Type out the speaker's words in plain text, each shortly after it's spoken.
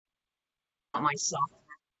about myself.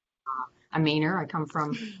 A Mainer. I come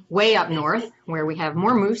from way up north where we have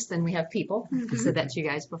more moose than we have people. I said that to you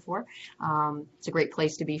guys before. It's a great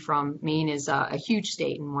place to be from. Maine is a huge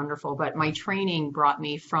state and wonderful, but my training brought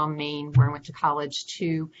me from Maine, where I went to college,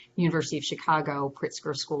 to University of Chicago,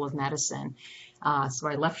 Pritzker School of Medicine. So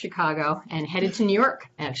I left Chicago and headed to New York,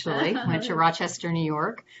 actually. Went to Rochester, New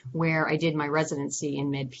York, where I did my residency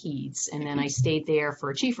in Med Peds. And then I stayed there for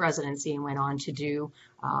a chief residency and went on to do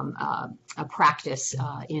a practice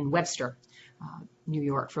in Webster, New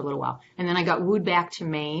York, for a little while. And then I got wooed back to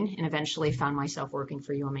Maine and eventually found myself working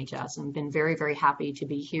for UMHS, and been very, very happy to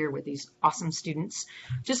be here with these awesome students.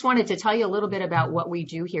 Just wanted to tell you a little bit about what we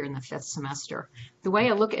do here in the 5th semester. The way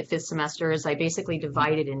I look at 5th semester is I basically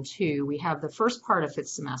divide it in two. We have the first part of 5th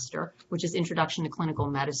semester, which is Introduction to Clinical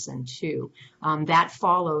Medicine 2. That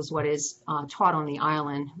follows what is taught on the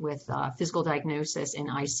island with physical diagnosis in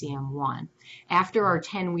ICM-1. After our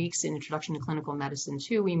 10 weeks in Introduction to Clinical Medicine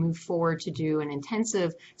 2, we move forward to do an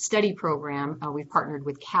intensive study program. We've partnered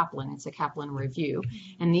with Kaplan. It's a Kaplan review.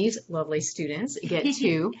 And these lovely students get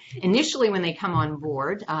to, initially when they come on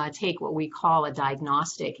board, take what we call a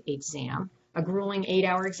diagnostic exam. A grueling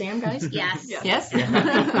 8-hour exam, guys? Yes. Yes?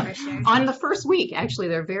 For sure. On the first week, actually,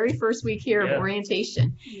 their very first week here of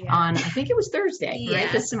orientation. On, I think it was Thursday,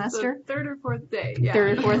 right, this semester? The 3rd or 4th day.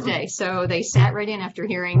 Third or fourth day. So they sat right in after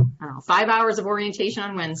hearing, I don't know, 5 hours of orientation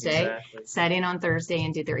on Wednesday, sat in on Thursday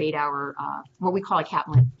and did their 8-hour, what we call a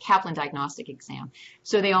Kaplan diagnostic exam.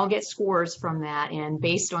 So they all get scores from that, and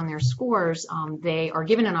based on their scores, they are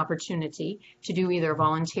given an opportunity to do either a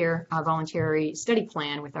voluntary study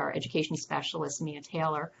plan with our education specialist, Mia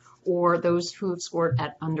Taylor, or those who have scored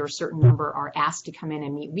at under a certain number are asked to come in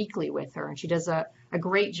and meet weekly with her. And she does a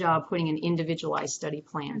great job putting an individualized study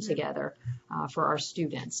plan together for our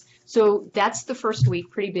students. So that's the first week,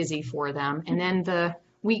 pretty busy for them. And then the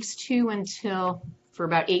weeks 2 until for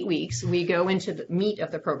about 8 weeks, we go into the meat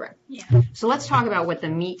of the program. Yeah. So let's talk about what the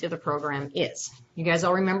meat of the program is. You guys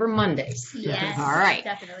all remember Mondays? Yes. All right.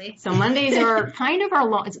 Definitely. So Mondays are kind of our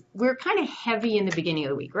long, we're kind of heavy in the beginning of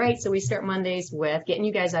the week, right? So we start Mondays with getting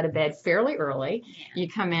you guys out of bed fairly early. Yeah. You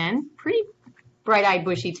come in pretty bright-eyed,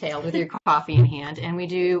 bushy-tailed with your coffee in hand, and we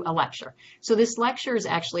do a lecture. So this lecture is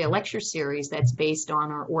actually a lecture series that's based on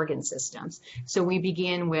our organ systems. So we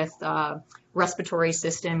begin with respiratory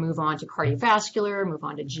system, move on to cardiovascular, move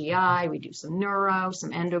on to GI, we do some neuro,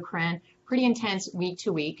 some endocrine, pretty intense week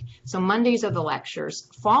to week. So Mondays are the lectures.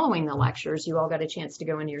 Following the lectures, you all got a chance to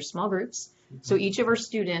go into your small groups. So each of our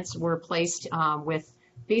students were placed with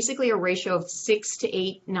basically a ratio of 6 to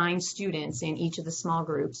 8, 9 students in each of the small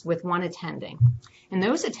groups with one attending. And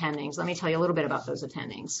those attendings, let me tell you a little bit about those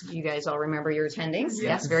attendings. You guys all remember your attendings?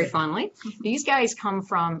 Yes, very fondly. These guys come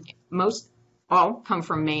from, all come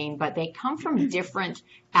from Maine, but they come from different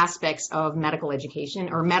aspects of medical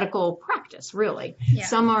education or medical practice, really. Yeah.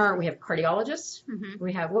 Some are, we have cardiologists.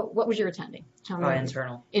 We have, what was your attending?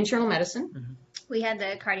 Internal. Internal medicine. We had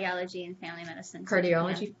the cardiology and family medicine.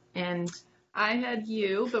 Cardiology and... I had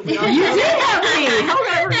you, but we all You did have me! How could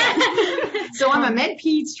I forget? So I'm a Med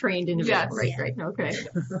Peds trained individual. Yes. Right. Okay.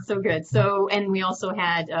 So good. So, and we also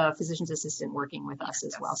had a physician's assistant working with us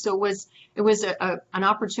as well. So it was an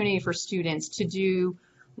opportunity for students to do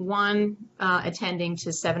one attending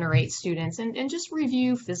to 7 or 8 students and just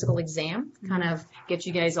review physical exam, kind of get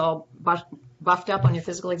you guys all buffed up on your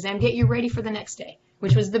physical exam, get you ready for the next day,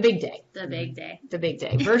 which was the big day. The big day. The big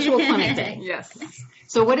day. Virtual clinic day. Yes.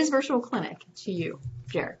 So what is virtual clinic to you,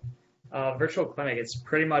 Jared? Virtual clinic, it's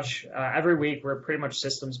pretty much, every week we're pretty much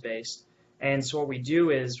systems based. And so what we do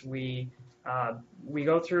is we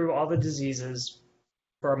go through all the diseases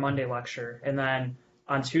for our Monday lecture. And then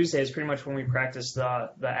on Tuesday is pretty much when we practice the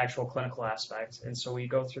actual clinical aspect. And so we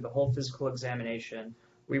go through the whole physical examination.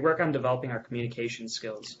 We work on developing our communication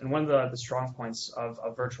skills. And one of the strong points of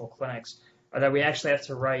virtual clinics are that we actually have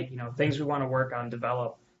to write, things we want to work on,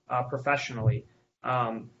 develop professionally.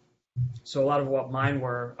 So a lot of what mine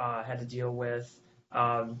were had to deal with,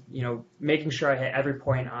 making sure I hit every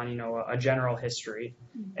point on, a general history.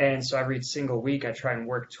 And so every single week I try and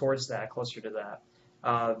work towards that, closer to that.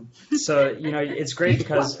 So, it's great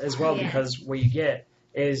because what you get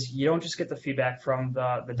is you don't just get the feedback from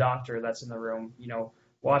the doctor that's in the room,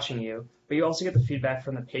 watching you, but you also get the feedback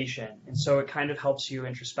from the patient. And so it kind of helps you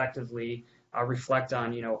introspectively reflect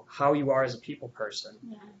on, how you are as a people person.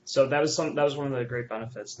 Yeah. So that was one of the great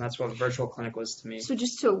benefits, and that's what virtual clinic was to me. So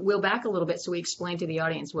just to wheel back a little bit, so we explain to the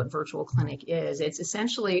audience what virtual clinic is. It's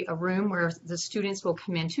essentially a room where the students will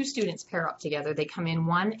come in, 2 students pair up together. They come in,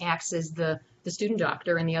 one acts as the student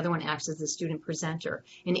doctor, and the other one acts as the student presenter.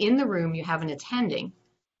 And in the room, you have an attending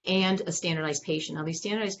and a standardized patient. Now, these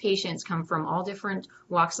standardized patients come from all different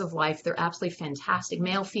walks of life. They're absolutely fantastic,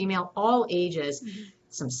 male, female, all ages.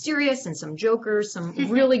 Some serious and some jokers, some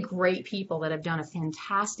really great people that have done a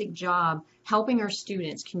fantastic job helping our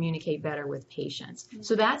students communicate better with patients.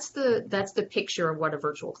 So that's the picture of what a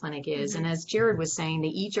virtual clinic is. And as Jared was saying, they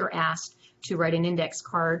each are asked to write an index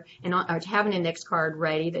card or to have an index card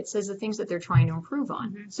ready that says the things that they're trying to improve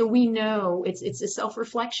on. So we know it's a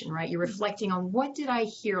self-reflection, right? You're reflecting on, what did I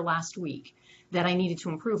hear last week that I needed to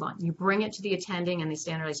improve on? You bring it to the attending and the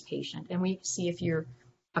standardized patient, and we see if you're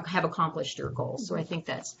have accomplished your goals. So I think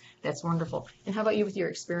that's wonderful. And how about you with your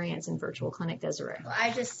experience in virtual clinic, Deser'e? Well,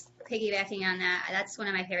 I just piggybacking on that, that's one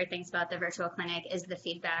of my favorite things about the virtual clinic is the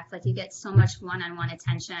feedback. Like, you get so much one-on-one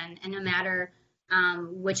attention, and no matter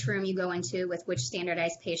which room you go into with which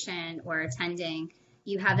standardized patient or attending,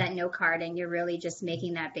 you have that note card, and you're really just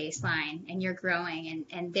making that baseline, and you're growing,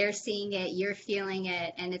 and they're seeing it, you're feeling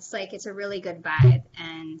it, and it's a really good vibe.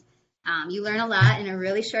 And you learn a lot in a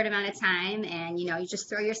really short amount of time, and you just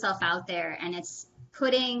throw yourself out there, and it's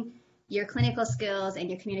putting your clinical skills and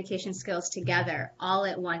your communication skills together all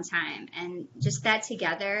at one time, and just that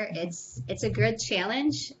together, it's a good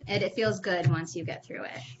challenge, and it feels good once you get through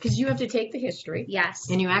it. Because you have to take the history. Yes.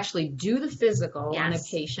 And you actually do the physical on a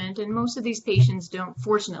patient, and most of these patients don't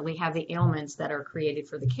fortunately have the ailments that are created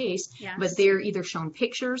for the case, but they're either shown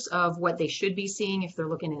pictures of what they should be seeing if they're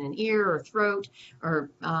looking in an ear or throat,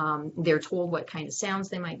 or they're told what kind of sounds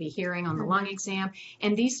they might be hearing on the lung exam,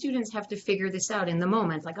 and these students have to figure this out in the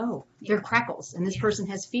moment, like, oh, they're crackles, and this person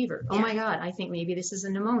has fever. Oh my God, I think maybe this is a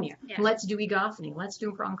pneumonia. Let's do egophony. Let's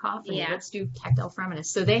do bronchophony. Let's do tactile freminus.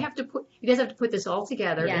 So you guys have to put this all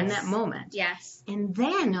together in that moment. Yes. And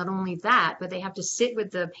then not only that, but they have to sit with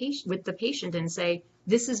the patient and say,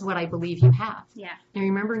 this is what I believe you have. Yeah. Now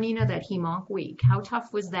remember, Nina, that hem-onc week. How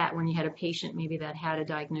tough was that when you had a patient maybe that had a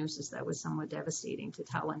diagnosis that was somewhat devastating to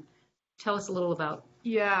tell? And tell us a little about.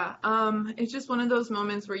 Yeah, it's just one of those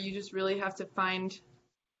moments where you just really have to find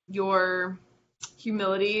your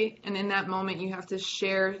humility, and in that moment you have to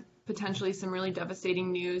share potentially some really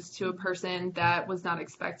devastating news to a person that was not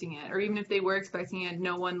expecting it, or even if they were expecting it,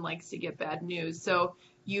 no one likes to get bad news. So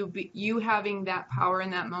you having that power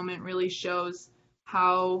in that moment really shows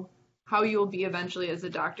how you will be eventually as a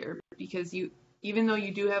doctor, because even though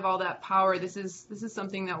you do have all that power, this is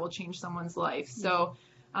something that will change someone's life. So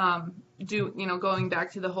going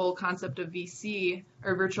back to the whole concept of VC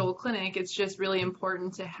or virtual clinic, it's just really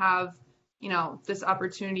important to have, this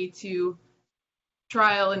opportunity to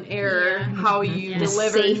trial and error how you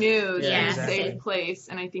deliver news in a safe place.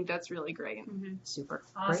 And I think that's really great. Super.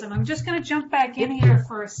 Awesome. Great. I'm just going to jump back in here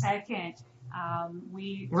for a second.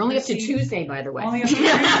 We're only up to Tuesday, by the way. Only up to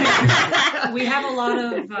Tuesday. We have a lot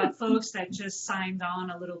of folks that just signed on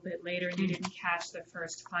a little bit later and they didn't catch the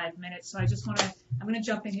first 5 minutes. So I'm going to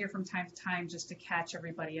jump in here from time to time just to catch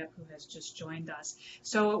everybody up who has just joined us.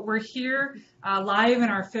 So we're here live in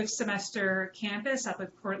our 5th semester campus up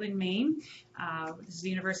at Portland, Maine. This is the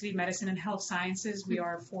University of Medicine and Health Sciences. We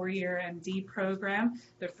are a 4-year MD program.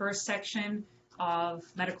 The first section of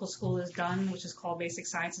medical school is done, which is called Basic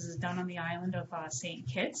Sciences, is done on the island of St.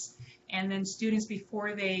 Kitts. And then students,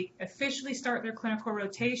 before they officially start their clinical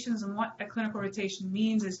rotations, and what a clinical rotation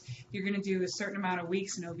means is you're going to do a certain amount of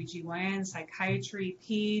weeks in OBGYN, psychiatry,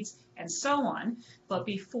 peds, and so on. But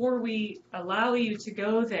before we allow you to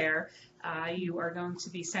go there, you are going to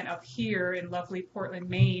be sent up here in lovely Portland,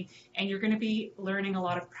 Maine, and you're going to be learning a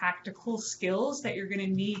lot of practical skills that you're going to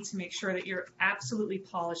need to make sure that you're absolutely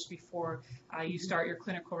polished before you start your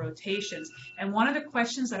clinical rotations. And one of the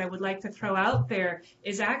questions that I would like to throw out there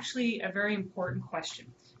is actually a very important question.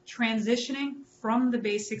 Transitioning from the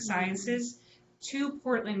basic sciences to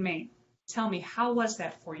Portland, Maine. Tell me, how was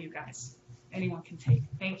that for you guys? Anyone can take.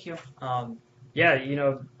 Thank you.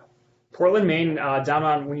 Portland, Maine, down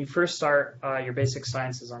on when you first start your basic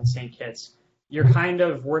sciences on St. Kitts, you're kind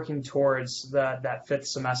of working towards that 5th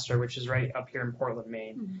semester, which is right up here in Portland,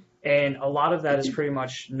 Maine. And a lot of that is pretty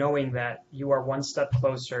much knowing that you are one step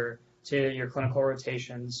closer to your clinical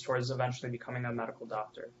rotations towards eventually becoming a medical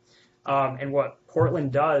doctor. And what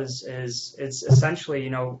Portland does is it's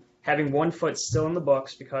essentially, having one foot still in the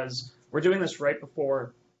books, because we're doing this right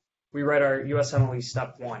before we write our USMLE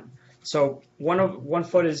Step 1. So one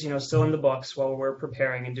foot is, still in the books while we're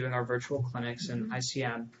preparing and doing our virtual clinics and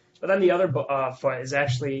ICM. But then the other foot is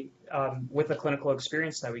actually with the clinical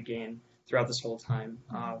experience that we gain throughout this whole time.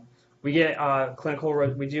 We get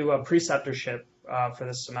we do a preceptorship for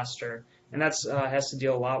this semester, and that's has to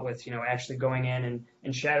deal a lot with, actually going in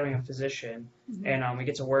and shadowing a physician, and we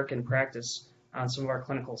get to work and practice on some of our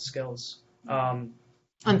clinical skills.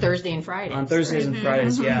 On Thursday and Fridays. On Thursdays and Mhm.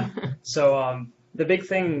 Fridays, yeah. So the big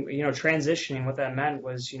thing, transitioning, what that meant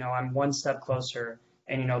was, I'm one step closer,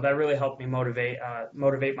 and that really helped me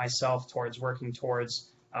motivate myself towards working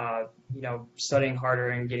towards, studying harder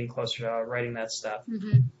and getting closer to writing that step.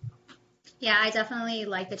 Mm-hmm. Yeah, I definitely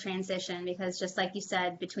like the transition because just like you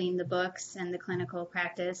said, between the books and the clinical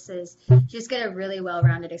practice is you just get a really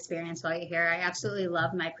well-rounded experience while you're here. I absolutely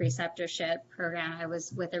loved my preceptorship program. I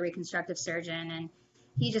was with a reconstructive surgeon, and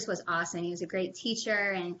he just was awesome. He was a great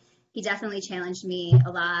teacher, and he definitely challenged me a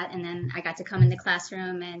lot. And then I got to come in the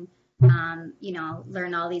classroom and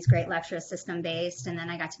learn all these great lectures system-based. And then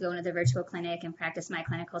I got to go into the virtual clinic and practice my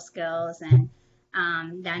clinical skills. And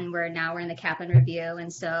then we're in the Kaplan Review.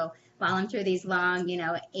 And so while I'm through these long,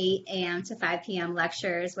 8 a.m. to 5 p.m.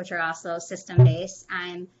 lectures, which are also system-based,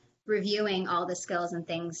 I'm reviewing all the skills and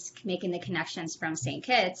things, making the connections from St.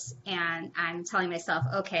 Kitts, and I'm telling myself,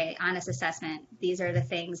 okay, honest assessment, these are the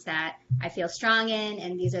things that I feel strong in,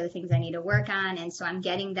 and these are the things I need to work on, and so I'm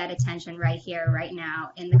getting that attention right here, right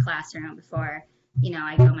now, in the classroom before,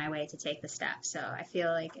 I go my way to take the step. So I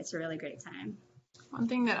feel like it's a really great time. One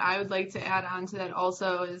thing that I would like to add on to that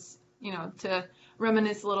also is, to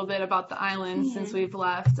reminisce a little bit about the island since we've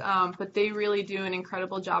left, but they really do an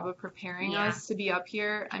incredible job of preparing us to be up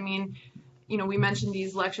here. I mean, we mentioned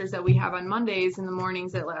these lectures that we have on Mondays in the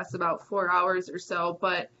mornings that last about 4 hours or so,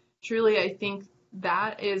 but truly I think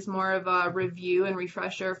that is more of a review and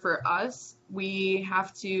refresher for us.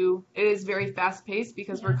 It is very fast paced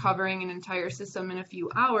because we're covering an entire system in a few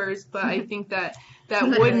hours, but I think that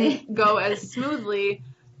wouldn't go as smoothly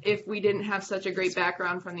if we didn't have such a great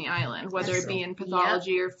background from the island, whether it be in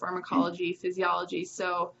pathology or pharmacology, physiology.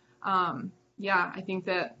 So, I think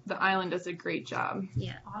that the island does a great job.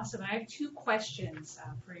 Yeah. Awesome. I have 2 questions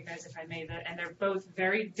for you guys, if I may, and they're both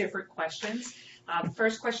very different questions. The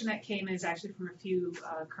first question that came is actually from a few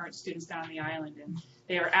current students down on the island, and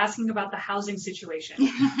they are asking about the housing situation.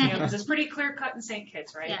 Because it's pretty clear cut in St.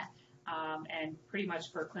 Kitts, right? Yeah. And pretty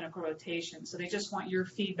much for clinical rotation. So they just want your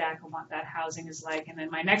feedback on what that housing is like. And then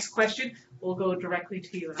my next question will go directly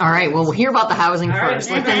to you. All right, well, we'll hear about the housing All right.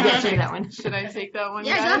 first. Let them get through that one. Should I take that one?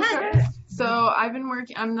 Yeah, guys? go ahead. So I've been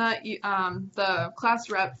working, I'm the class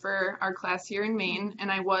rep for our class here in Maine,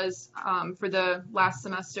 and I was for the last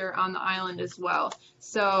semester on the island as well.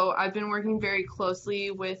 So I've been working very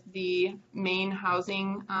closely with the Maine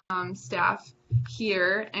housing staff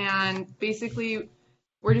here, and basically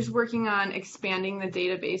we're just working on expanding the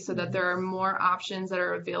database so that there are more options that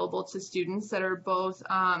are available to students that are both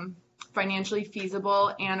financially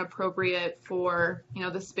feasible and appropriate for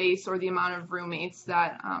the space or the amount of roommates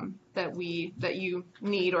that you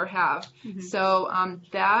need or have. So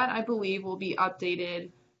that I believe will be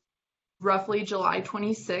updated roughly July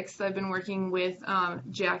 26th. I've been working with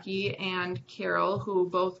Jackie and Carol, who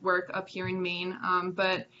both work up here in Maine,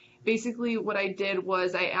 but basically what I did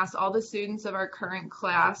was I asked all the students of our current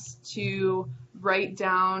class to write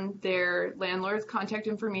down their landlord's contact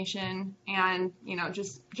information and,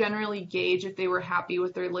 just generally gauge if they were happy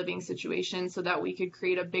with their living situation so that we could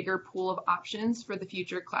create a bigger pool of options for the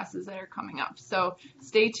future classes that are coming up. So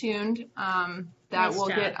stay tuned. That will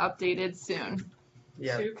get updated soon.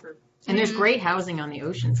 Yeah. Super. And there's great housing on the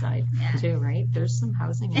ocean side too, right? There's some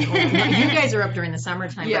housing. You guys are up during the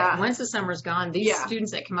summertime, but once the summer's gone, these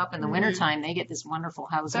students that come up in the wintertime, they get this wonderful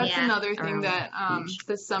housing. That's another thing that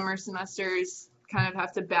the summer semesters kind of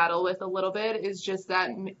have to battle with a little bit, is just that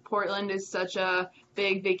Portland is such a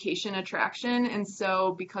big vacation attraction, and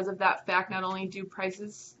so because of that fact, not only do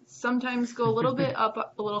prices sometimes go a little bit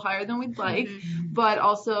up, a little higher than we'd like, but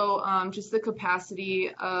also just the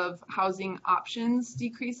capacity of housing options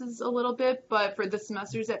decreases a little bit. But for the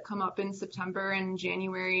semesters that come up in September and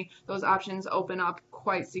January, those options open up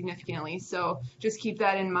quite significantly. So just keep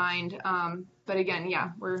that in mind. But again,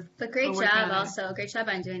 But great job also. Great job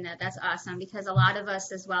on doing that. That's awesome, because a lot of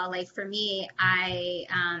us as well, like for me, I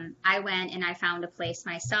went and I found a place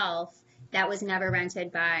myself that was never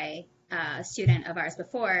rented by a student of ours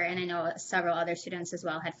before, and I know several other students as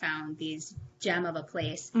well had found these gem of a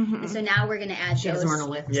place. And so now we're going to add those.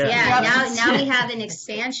 Now we have an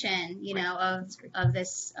expansion,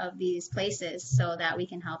 of these places so that we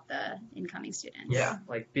can help the incoming students. Yeah,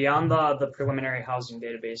 like beyond the preliminary housing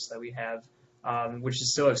database that we have, which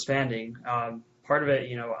is still expanding. Part of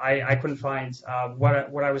it, I couldn't find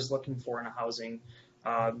what I was looking for in a housing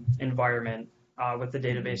environment with the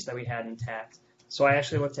database that we had intact. So I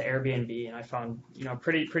actually looked to Airbnb, and I found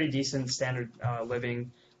pretty decent standard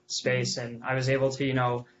living space, and I was able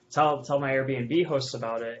to tell my Airbnb host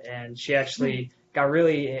about it, and she actually got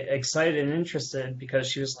really excited and interested because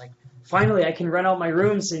she was like, finally, I can rent out my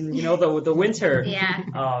rooms in the winter.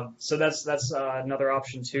 Yeah. So that's another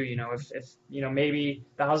option too. If maybe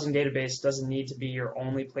the housing database doesn't need to be your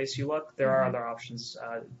only place you look. There are other options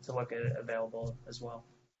to look at available as well.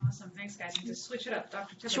 Awesome, thanks guys. And to switch it up,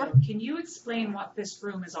 Dr. Thibodeau, Sure. can you explain what this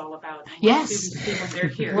room is all about? And Yes. what students do when they're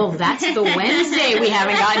here. Well, that's the Wednesday we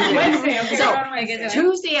haven't gotten to. Wednesday, okay, So, we're on Wednesday.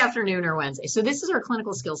 Tuesday afternoon or Wednesday. So this is our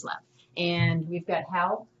clinical skills lab. And we've got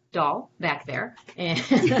Hal Dahl back there and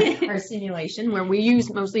our simulation where we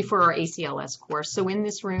use mostly for our ACLS course. So in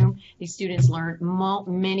this room, these students learn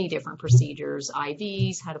many different procedures,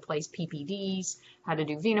 IVs, how to place PPDs, how to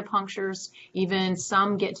do venipunctures, even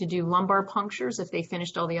some get to do lumbar punctures if they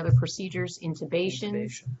finished all the other procedures,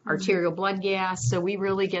 intubation. Arterial blood gas. So we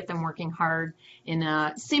really get them working hard in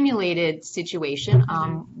a simulated situation.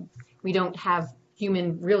 We don't have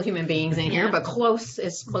real human beings in here, but as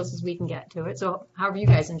close as we can get to it. So how have you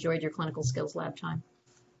guys enjoyed your clinical skills lab time?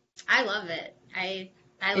 I love it. I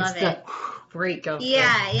love it's it. The break of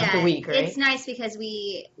Yeah. the week, right? It's nice because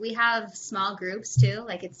we have small groups too.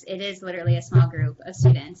 Like it is literally a small group of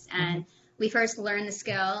students, and we first learn the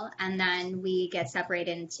skill, and then we get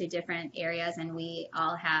separated into different areas, and we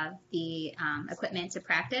all have the equipment to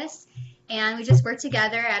practice. And we just work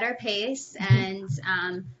together at our pace, and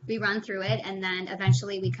we run through it, and then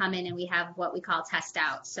eventually we come in and we have what we call test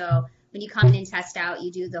out. So when you come in and test out,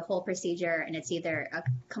 you do the whole procedure, and it's either a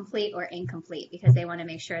complete or incomplete because they want to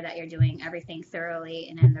make sure that you're doing everything thoroughly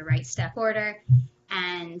and in the right step order.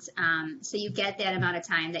 And so you get that amount of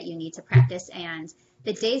time that you need to practice, and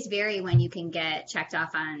the days vary when you can get checked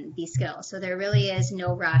off on these skills. So there really is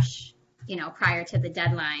no rush, prior to the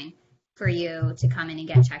deadline for you to come in and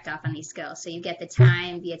get checked off on these skills. So you get the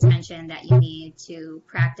time, the attention that you need to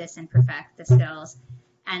practice and perfect the skills.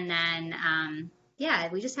 And then,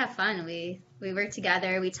 we just have fun. We work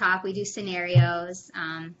together, we talk, we do scenarios.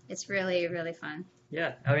 It's really, really fun.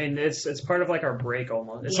 Yeah, I mean, it's part of like our break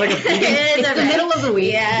almost. It's Yeah. like It's the middle of the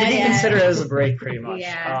week. you can Yeah. consider it as a break pretty much.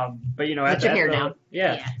 Yeah. But Let your hair down.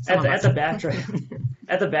 At the backdrop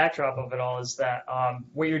at the backdrop of it all is that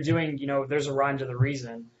what you're doing, there's a rhyme to the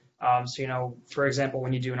reason. So, for example,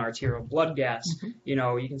 when you do an arterial blood gas, you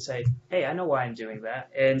can say, hey, I know why I'm doing that.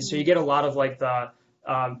 And so you get a lot of like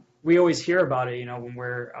we always hear about it, when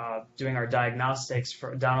we're doing our diagnostics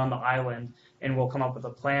down on the island, and we'll come up with a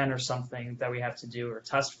plan or something that we have to do or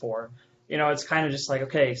test for. It's kind of just like,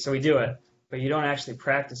 okay, so we do it, but you don't actually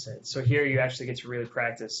practice it. So here you actually get to really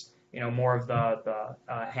practice, more of the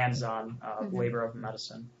hands-on labor of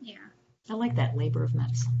medicine. Yeah. I like that, labor of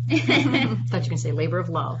medicine. I thought you were going to say labor of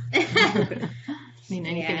love.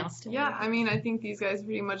 Anything else to Yeah, I think these guys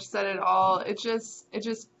pretty much said it all. It's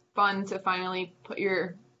just fun to finally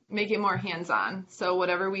make it more hands-on. So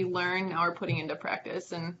whatever we learn, now we're putting into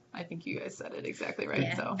practice, and I think you guys said it exactly right.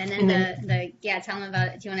 Yeah. So. And then tell them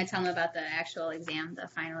about. Do you want to tell them about the actual exam, the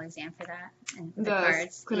final exam for that, and the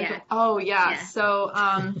cards? Clinical, Yeah. Oh yeah. Yeah. So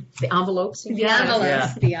the envelopes? The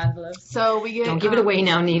envelopes. The envelopes. So we get. Don't give it away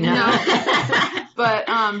now, Nina. No. But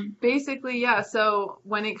basically, yeah, so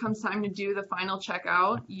when it comes time to do the final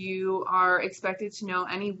checkout, you are expected to know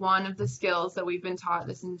any one of the skills that we've been taught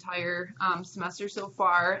this entire semester so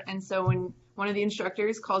far. And so when one of the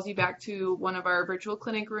instructors calls you back to one of our virtual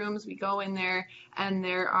clinic rooms, we go in there, and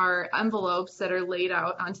there are envelopes that are laid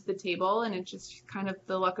out onto the table, and it's just kind of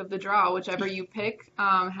the luck of the draw. Whichever you pick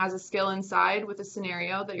has a skill inside with a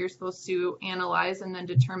scenario that you're supposed to analyze and then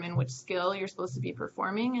determine which skill you're supposed to be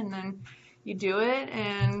performing, and then you do it,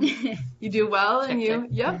 and you do well, and you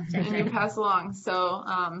pass along. So,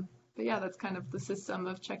 but yeah, that's kind of the system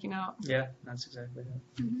of checking out. Yeah, that's exactly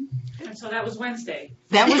it. And so that was Wednesday.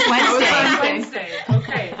 That was Wednesday. Wednesday.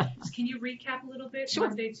 Okay. So can you recap a little bit? Sure.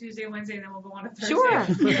 Monday, Tuesday, Wednesday, and then we'll go on to Thursday.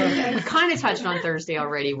 Sure. We kind of touched on Thursday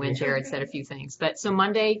already when Jared said a few things. But so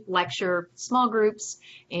Monday, lecture, small groups,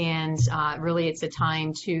 and really it's a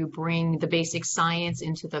time to bring the basic science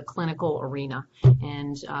into the clinical arena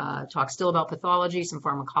and talk still about pathology, some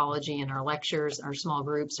pharmacology in our lectures. Our small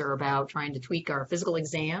groups are about trying to tweak our physical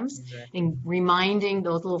exams and reminding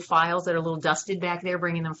those little files that are a little dusted back there,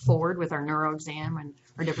 bringing them forward with our neuro exam and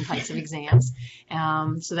our different types of exams.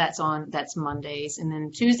 So that's Mondays. And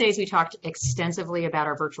then Tuesdays, we talked extensively about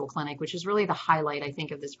our virtual clinic, which is really the highlight, I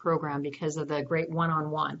think, of this program because of the great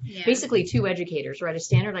one-on-one. Yeah. Basically, two educators, right? A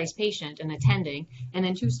standardized patient, an attending, and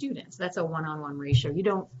then two students. That's a one-on-one ratio.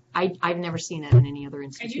 I've never seen that in any other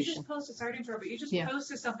institution. And you just posted, sorry to interrupt, but you just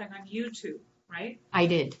posted something on YouTube, right? I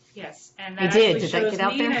did. Yes. And I did. Did that get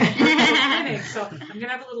out there? Clinic. So I'm going to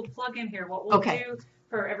have a little plug in here. What we'll do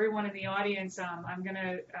for everyone in the audience, I'm going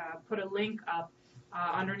to put a link up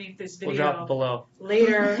underneath this We'll video drop it below.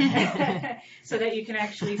 later so that you can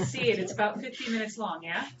actually see it. It's about 50 minutes long,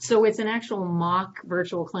 yeah? So it's an actual mock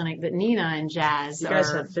virtual clinic that Nina and Jazz You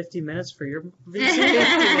guys are had 50 minutes for your put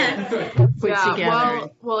Yeah, together.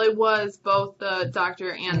 well, it was both the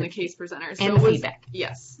doctor and the case presenter. So And it was, feedback.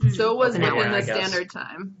 yes. Mhm. So it was That's an within hour, the I guess. standard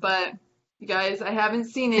time. But you guys, I haven't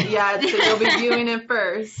seen it yet, so you'll be viewing it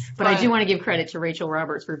first. But I do want to give credit to Rachel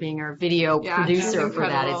Roberts for being our video Yeah, she's producer for that.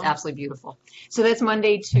 incredible. It's absolutely beautiful. So that's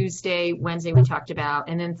Monday, Tuesday, Wednesday we talked about.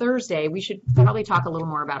 And then Thursday, we should probably talk a little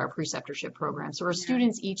more about our preceptorship program. So our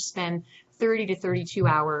students each spend 30 to 32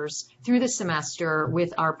 hours through the semester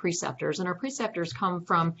with our preceptors. And our preceptors come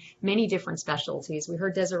from many different specialties. We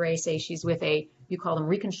heard Deser'e say she's with you call them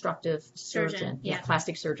reconstructive surgeon. Yeah.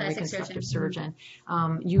 Plastic surgeon, Plastic reconstructive surgeon.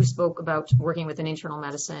 surgeon. You spoke about working with an internal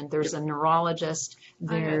medicine. There's a neurologist.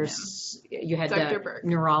 You had Dr. the Burke.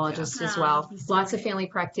 neurologist as Oh, well. he's Lots of great. family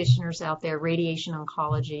practitioners out there, radiation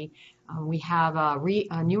oncology. We have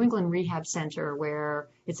a New England Rehab Center where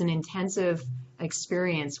it's an intensive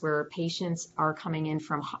experience where patients are coming in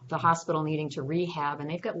from the hospital needing to rehab, and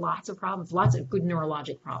they've got lots of problems, lots of good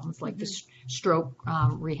neurologic problems like the stroke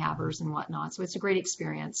rehabbers and whatnot. So it's a great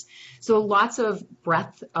experience. So lots of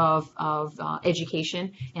breadth of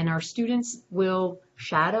education, and our students will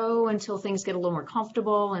shadow until things get a little more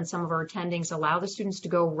comfortable, and some of our attendings allow the students to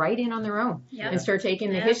go right in on their own Yep. and start taking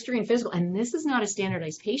the Yep. history and physical. And this is not a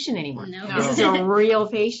standardized patient anymore. No. No. This is a real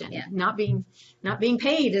patient, Yeah. not being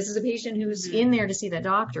paid. This is a patient who's in there to see the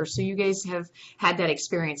doctor. So you guys have had that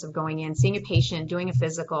experience of going in, seeing a patient, doing a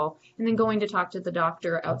physical, and then going to talk to the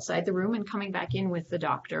doctor outside the room and coming back in with the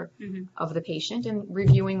doctor of the patient and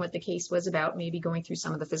reviewing what the case was about, maybe going through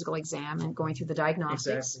some of the physical exam and going through the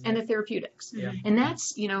diagnostics Exactly. and the therapeutics. Yeah. And that's,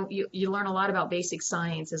 you learn a lot about basic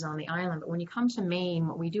sciences on the island, but when you come to Maine,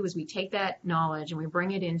 what we do is we take that knowledge and we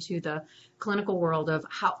bring it into the clinical world of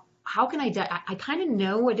how can I kind of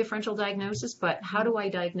know a differential diagnosis, but how do I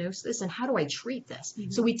diagnose this and how do I treat this?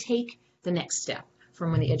 So we take the next step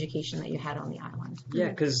from the education that you had on the island. Yeah,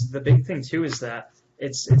 because the big thing too is that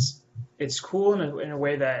it's cool in a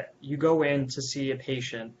way that you go in to see a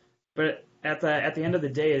patient, but at the end of the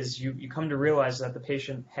day is you come to realize that the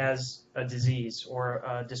patient has a disease or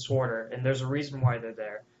a disorder, and there's a reason why they're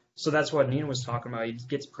there. So that's what Nina was talking about. You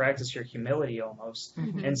get to practice your humility almost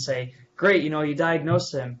and say, great, you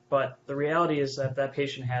diagnose him, but the reality is that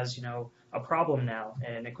patient has, a problem now,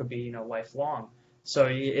 and it could be, lifelong. So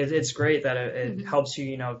it's great that it helps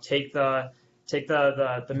you, take the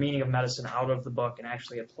meaning of medicine out of the book and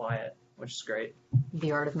actually apply it, which is great.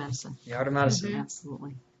 The art of medicine. The art of medicine.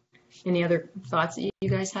 Absolutely. Any other thoughts that you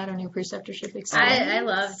guys had on your preceptorship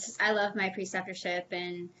experience? I love my preceptorship,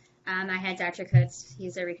 and I had Dr. Kutz.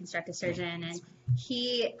 He's a reconstructive surgeon, and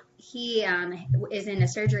he is in a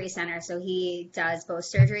surgery center, so he does both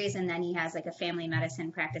surgeries, and then he has like a family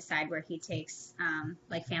medicine practice side where he takes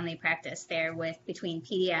like family practice there between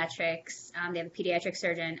pediatrics. They have a pediatric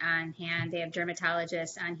surgeon on hand. They have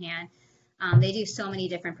dermatologists on hand. They do so many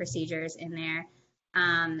different procedures in there.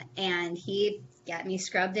 And he got me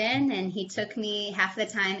scrubbed in, and he took me half the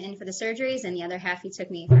time in for the surgeries, and the other half he took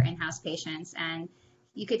me for in-house patients. And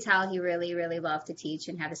you could tell he really, really loved to teach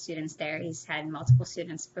and have the students there. He's had multiple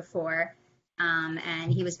students before,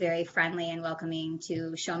 and he was very friendly and welcoming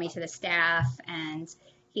to show me to the staff. And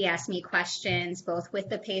he asked me questions both with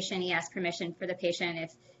the patient. He asked permission for the patient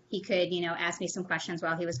if he could, ask me some questions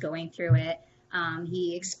while he was going through it.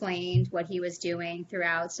 He explained what he was doing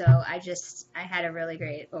throughout, so I had a really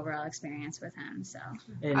great overall experience with him. So,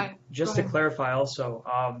 and just to clarify also,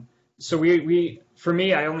 so for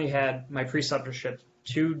me, I only had my preceptorship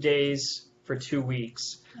 2 days for 2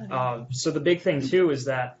 weeks. Okay. So the big thing too is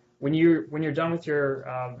that when you're done with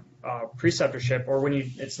your preceptorship, or when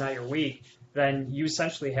it's not your week, then you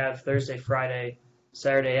essentially have Thursday, Friday,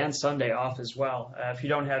 Saturday, and Sunday off as well. If you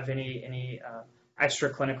don't have any extra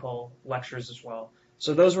clinical lectures as well.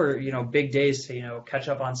 So those were, big days to, catch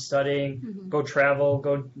up on studying, go travel,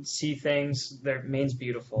 go see things. Maine's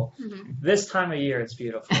beautiful. This time of year, it's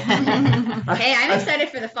beautiful. Hey, I'm excited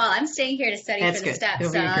for the fall. I'm staying here to study That's for the good. steps.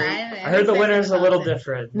 It'll So be great. I'm I heard the excited winter's for a the little fall.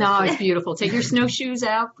 different. No, it's beautiful. Take your snowshoes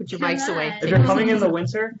out, put your bikes Come away. on. If you're coming in the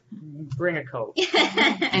winter, bring a coat.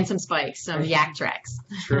 And some spikes, some yak tracks.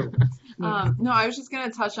 True. No, I was just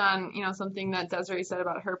going to touch on, something that Deser'e said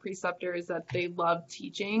about her preceptor is that they love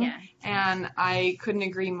teaching. Yeah. And I couldn't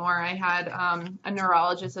agree more. I had a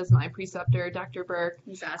neurologist as my preceptor, Dr. Burke,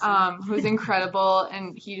 He's awesome. who's incredible.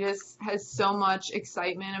 And he just has so much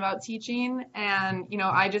excitement about teaching. And,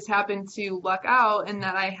 I just happened to luck out in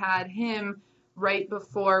that I had him right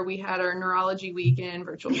before we had our neurology week in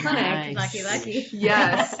virtual clinic. Lucky.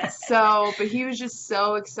 Yes. So, but he was just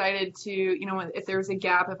so excited to, you know, if there was a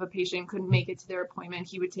gap, if a patient couldn't make it to their appointment,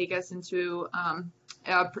 he would take us into,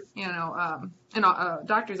 a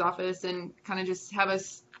doctor's office and kind of just have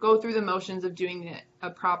us go through the motions of doing a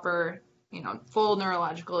proper, you know, full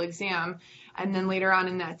neurological exam. And then later on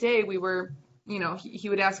in that day, we were, you know, he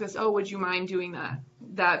would ask us, oh, would you mind doing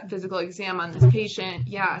that physical exam on this patient?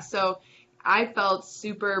 Yeah. So I felt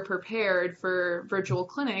super prepared for virtual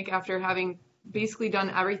clinic after having basically done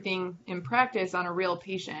everything in practice on a real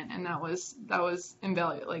patient, and that was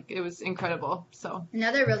invaluable. Like, it was incredible. So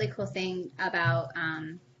another really cool thing about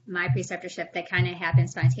my preceptorship that kind of happened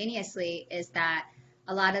spontaneously is that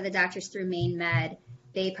a lot of the doctors through Maine Med,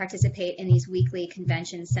 they participate in these weekly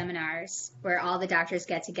convention seminars where all the doctors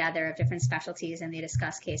get together of different specialties and they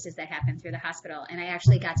discuss cases that happen through the hospital. And I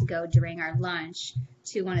actually got to go during our lunch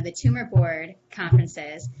to one of the tumor board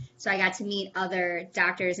conferences. So I got to meet other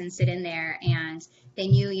doctors and sit in there, and they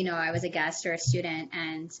knew, you know, I was a guest or a student,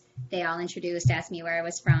 and they all introduced, asked me where I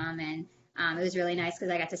was from. And it was really nice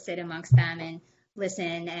because I got to sit amongst them and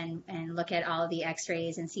listen and look at all of the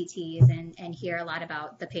x-rays and CTs and hear a lot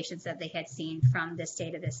about the patients that they had seen from this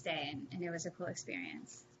day to this day. And it was a cool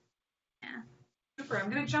experience. Yeah. Super.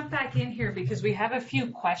 I'm going to jump back in here because we have a few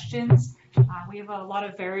questions. We have a lot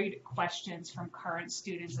of varied questions from current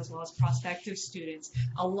students as well as prospective students,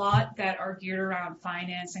 a lot that are geared around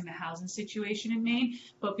financing the housing situation in Maine.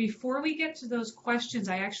 But before we get to those questions,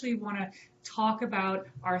 I actually want to talk about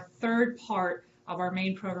our third part of our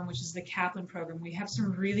main program, which is the Kaplan program. We have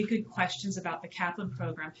some really good questions about the Kaplan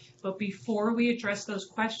program. But before we address those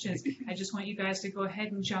questions, I just want you guys to go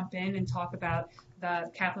ahead and jump in and talk about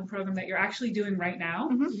the Kaplan program that you're actually doing right now.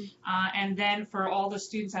 And then for all the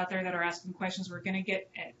students out there that are asking questions, we're going to get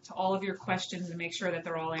to all of your questions and make sure that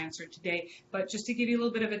they're all answered today. But just to give you a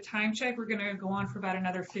little bit of a time check, we're going to go on for about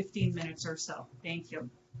another 15 minutes or so. Thank you.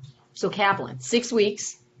 So Kaplan, 6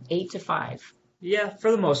 weeks, 8 to 5. Yeah,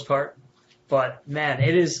 for the most part. But man,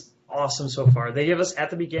 it is awesome so far. They give us at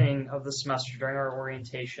the beginning of the semester during our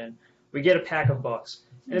orientation, we get a pack of books,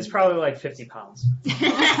 and it's probably like 50 pounds.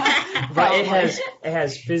 But it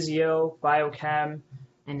has physio, biochem,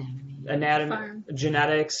 anatomy,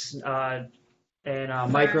 genetics, and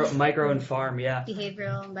micro and farm. Yeah.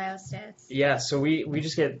 Behavioral and biostats. Yeah. So we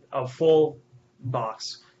just get a full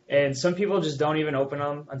box, and some people just don't even open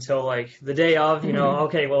them until like the day of. You know,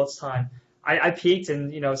 okay, well it's time. I peeked,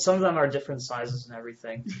 and, you know, some of them are different sizes and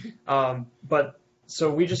everything. But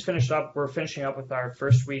so we just finished up. We're finishing up with our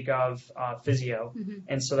first week of physio.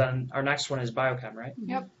 And so then our next one is biochem, right?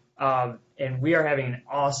 Yep. And we are having an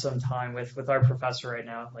awesome time with our professor right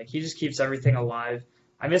now. Like, he just keeps everything alive.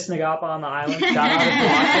 I miss Nagapa on the island. Shout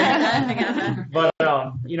out if you're watching. But,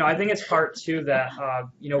 you know, I think it's part, too, that,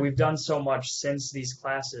 you know, we've done so much since these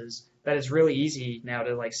classes that it's really easy now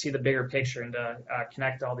to like see the bigger picture and to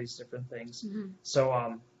connect all these different things.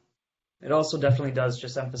 So it also definitely does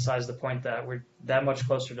just emphasize the point that we're that much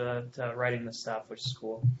closer to writing this stuff, which is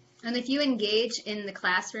cool. And if you engage in the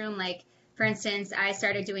classroom, like, for instance, I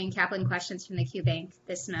started doing Kaplan questions from the Q Bank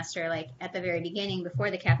this semester, like at the very beginning before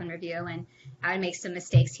the Kaplan review, and I would make some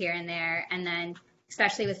mistakes here and there. And then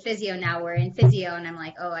especially with physio now, we're in physio, and I'm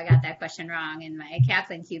like, oh, I got that question wrong in my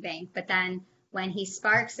Kaplan Q Bank. But then when he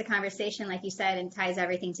sparks the conversation, like you said, and ties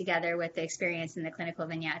everything together with the experience and the clinical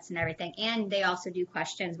vignettes and everything, and they also do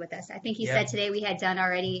questions with us. I think he said today we had done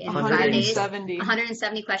already in 5 days,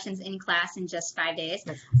 170 questions in class in just 5 days.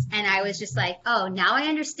 And I was just like, oh, now I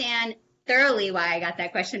understand thoroughly why I got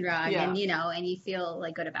that question wrong. And, you know, and you feel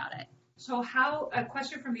like good about it. So a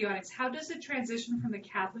question from the audience, how does it transition from the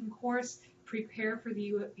Kaplan course prepare for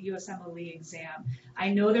the USMLE exam? I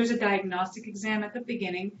know there's a diagnostic exam at the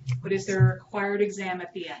beginning, but is there a required exam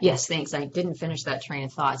at the end? Yes, thanks. I didn't finish that train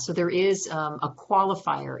of thought. So there is a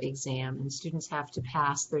qualifier exam, and students have to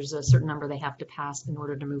pass. There's a certain number they have to pass in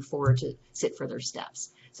order to move forward to sit for their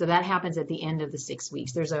steps. So that happens at the end of the 6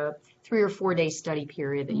 weeks. There's a 3 or 4 day study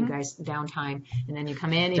period that you guys downtime, and then you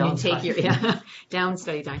come in and you take your down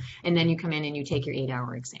study time, and then you come in and you take your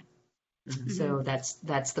 8-hour exam. So that's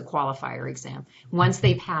the qualifier exam. Once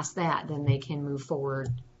they pass that, then they can move forward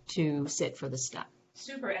to sit for the step.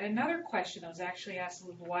 Super. And another question that was actually asked a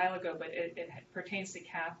little while ago, but it pertains to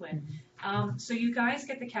Kaplan. So you guys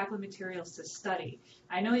get the Kaplan materials to study.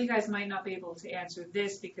 I know you guys might not be able to answer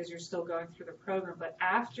this because you're still going through the program, but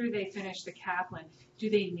after they finish the Kaplan, do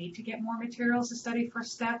they need to get more materials to study for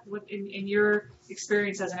STEP? What, in your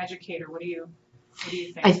experience as an educator, what do you What do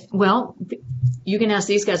you think? Well, you can ask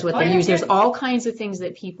these guys what they yeah, use. There's yeah. all kinds of things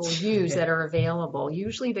that people use that are available.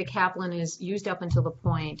 Usually the Kaplan is used up until the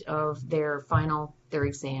point of their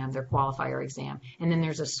exam, their qualifier exam, and then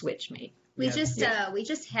there's a switch made. We just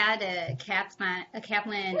had a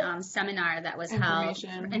Kaplan seminar that was held,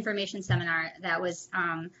 information seminar that was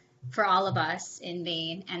for all of us in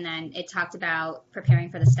Maine, and then it talked about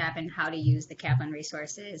preparing for the STEP and how to use the Kaplan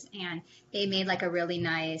resources, and they made like a really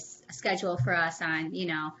nice schedule for us on, you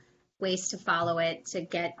know, ways to follow it to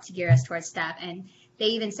gear us towards STEP. And they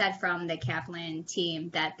even said from the Kaplan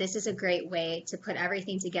team that this is a great way to put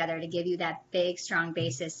everything together to give you that big, strong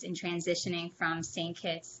basis in transitioning from St.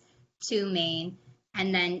 Kitts to Maine.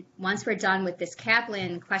 And then once we're done with this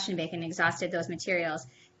Kaplan question bank and exhausted those materials,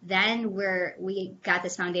 then we got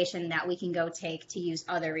this foundation that we can go take to use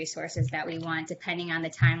other resources that we want, depending on the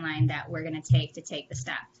timeline that we're going to take the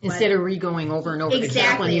STEP. Instead of re-going over and over the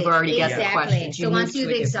Kaplan, you've already got the questions. So once you've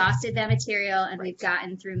exhausted that material and we've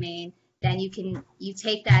gotten through Maine, then you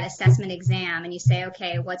take that assessment exam and you say,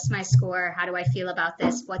 okay, what's my score? How do I feel about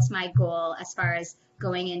this? What's my goal as far as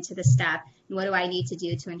going into the STEP? And what do I need to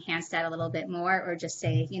do to enhance that a little bit more, or just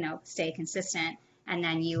stay consistent? And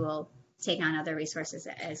then you will take on other resources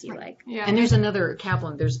as you like. Yeah. And there's another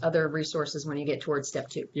Kaplan, there's other resources when you get towards step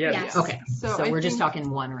 2. Yeah. Yes. Okay. So So I we're just think-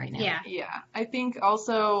 talking one right now. Yeah. Yeah, I think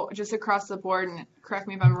also just across the board, and correct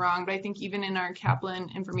me if I'm wrong, but I think even in our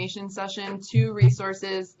Kaplan information session, 2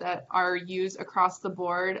 resources that are used across the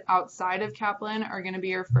board outside of Kaplan are going to be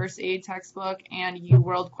your first aid textbook and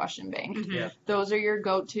UWorld question bank. Yeah. Those are your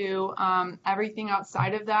go-to. Everything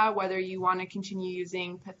outside of that, whether you want to continue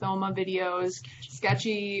using Pathoma videos,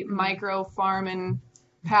 sketchy micro farm and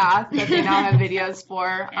path that they now have videos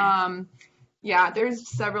for. Yeah, there's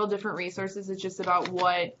several different resources. It's just about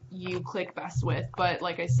what you click best with. But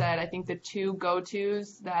like I said, I think the 2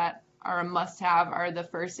 go-tos that are a must-have are the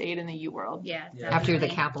first aid and the UWorld. Yeah. After the definitely.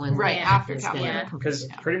 Kaplan. Right, Yeah. after is Kaplan. Yeah. Because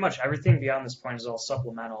pretty much everything beyond this point is all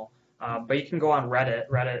supplemental. But you can go on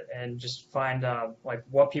Reddit, and just find like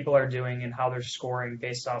what people are doing and how they're scoring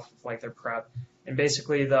based off of like their prep. And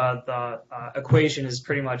basically the equation is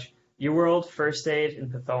pretty much UWorld, first aid,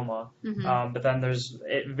 and Pathoma. But then there's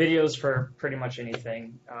videos for pretty much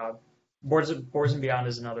anything. Boards and Beyond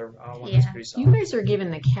is another one that's pretty solid. You guys are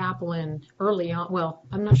given the Kaplan early on. Well,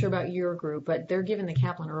 I'm not sure about your group, but they're given the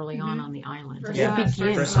Kaplan early on the island. First It semester.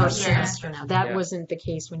 begins First first semester. semester now. That Yeah. wasn't the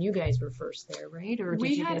case when you guys were first there, right? Or did We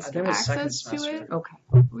you had guys? I think it was second access to semester. it.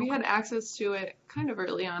 Okay. We had access to it kind of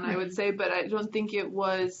early on, I would say, but I don't think it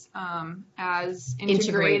was as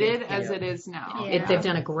integrated as Yeah. it is now. Yeah. They've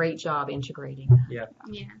done a great job integrating that.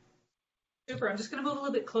 Yeah. Super. I'm just going to move a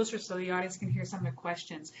little bit closer so the audience can hear some of the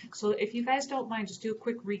questions. So if you guys don't mind, just do a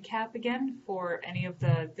quick recap again for any of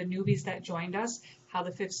the newbies that joined us, how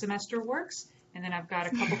the 5th semester works. And then I've got a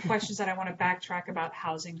couple questions that I want to backtrack about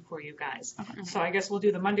housing for you guys. Okay. So I guess we'll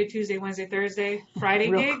do the Monday, Tuesday, Wednesday, Thursday, Friday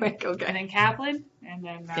Real gig, quick, okay. and then Kaplan, and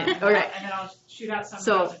then Okay. and then I'll shoot out some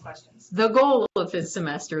So- housing questions. The goal of this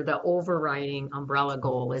semester, the overriding umbrella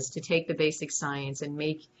goal, is to take the basic science and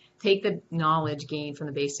take the knowledge gained from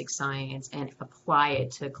the basic science and apply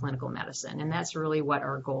it to clinical medicine. And that's really what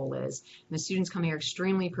our goal is. And the students come here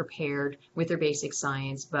extremely prepared with their basic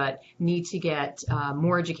science, but need to get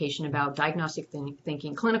more education about diagnostic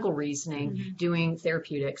thinking, clinical reasoning, doing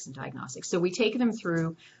therapeutics and diagnostics. So we take them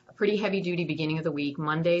through a pretty heavy duty beginning of the week.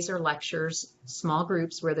 Mondays are lectures, small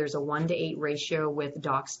groups where there's a 1-to-8 ratio with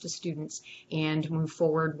docs to students, and move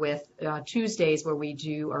forward with Tuesdays where we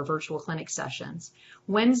do our virtual clinic sessions.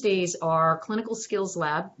 Wednesdays are clinical skills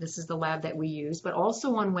lab. This is the lab that we use, but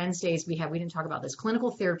also on Wednesdays we didn't talk about this,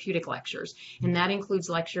 clinical therapeutic lectures, and that includes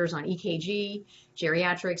lectures on EKG,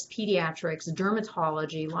 geriatrics, pediatrics,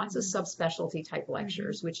 dermatology, lots of subspecialty type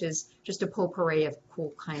lectures, which is just a potpourri of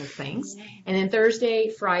cool kind of things. And then Thursday,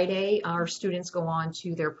 Friday, our students go on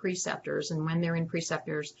to their preceptors, and when they're in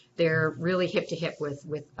preceptors, they're really hip to hip with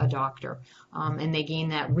a doctor, and they gain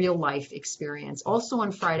that real life experience. Also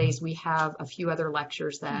on Fridays, we have a few other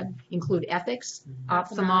lectures that include ethics,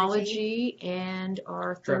 ophthalmology, and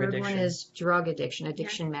our Drug third one addiction. is drug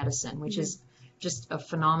addiction medicine, which is just a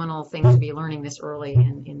phenomenal thing to be learning this early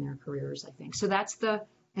in their careers, I think. So that's the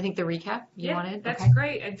recap you wanted? That's Okay.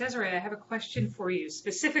 great. And Deser'e, I have a question for you,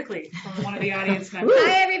 specifically from one of the audience members.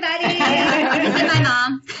 Hi, everybody. This is my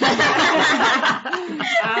mom.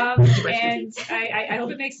 And I hope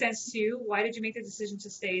it makes sense to you. Why did you make the decision to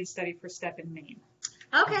stay and study for STEP in Maine?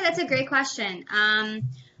 Okay, that's a great question.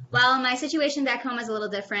 Well, my situation back home is a little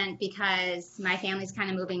different because my family's kind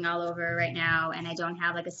of moving all over right now, and I don't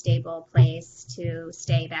have like a stable place to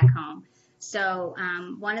stay back home. So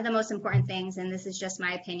one of the most important things, and this is just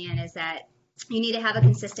my opinion, is that you need to have a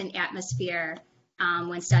consistent atmosphere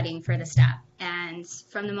when studying for the STEP. And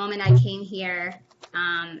from the moment I came here,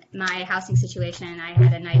 my housing situation, I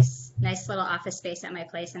had a nice little office space at my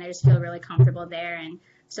place, and I just feel really comfortable there. And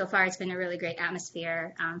so far, it's been a really great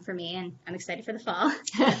atmosphere for me, and I'm excited for the fall.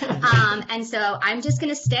 And so I'm just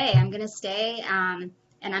going to stay. I'm going to stay,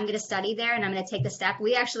 and I'm going to study there, and I'm going to take the STEP.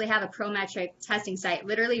 We actually have a prometric testing site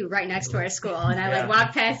literally right next to our school, and I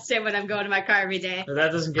walk past it when I'm going to my car every day. But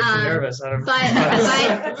that doesn't get you nervous.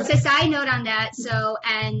 But it's a side note on that. So,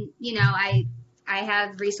 and I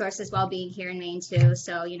have resources while being here in Maine too.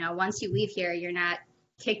 So, once you leave here, you're not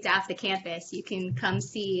kicked off the campus. You can come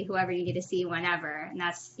see whoever you need to see whenever. And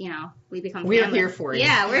that's, we become family. We're here for you.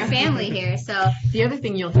 Yeah, we're family here. So the other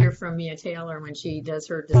thing you'll hear from Mia Taylor when she does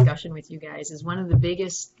her discussion with you guys is one of the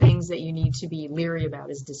biggest things that you need to be leery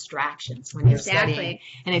about is distractions when you're studying.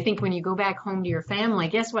 And I think when you go back home to your family,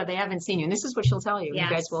 guess what? They haven't seen you. And this is what she'll tell you. Yes.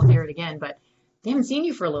 You guys will hear it again, but they haven't seen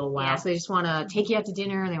you for a little while, Yeah. so they just want to take you out to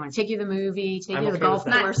dinner. They want to take you to the movie, take you to the golf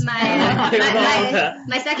with that. course.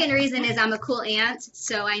 my second reason is I'm a cool aunt,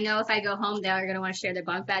 so I know if I go home, they're going to want to share their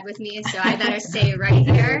bunk bed with me, so I better stay right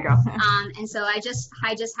There here. you go. And so I just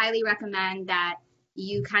highly recommend that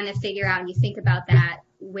you kind of figure out and you think about that.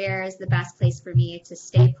 Where is the best place for me to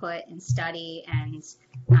stay put and study and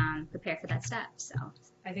prepare for that step? So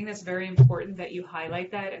I think that's very important that you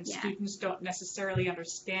highlight that, and Yeah. students don't necessarily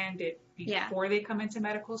understand it Yeah. before they come into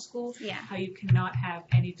medical school. Yeah. How you cannot have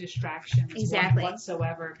any distractions Exactly.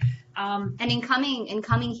 whatsoever. And in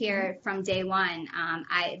coming here from day one,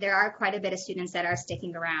 there are quite a bit of students that are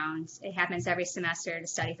sticking around. It happens every semester to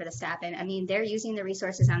study for the STEP, and I mean they're using the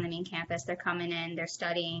resources on the main campus. They're coming in, they're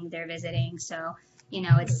studying, they're visiting. So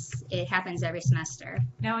it happens every semester.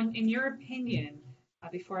 Now, in your opinion,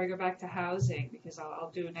 before I go back to housing, because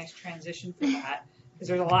I'll do a nice transition for that, because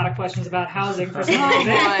there's a lot of questions about housing for some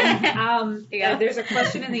reason. There's a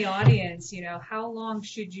question in the audience, how long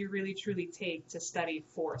should you really truly take to study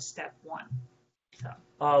for Step 1?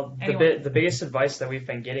 The biggest advice that we've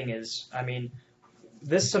been getting is,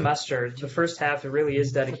 this semester, the first half, it really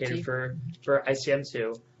is dedicated for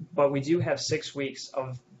ICM2, but we do have 6 weeks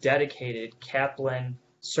of dedicated Kaplan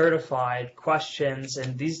certified questions,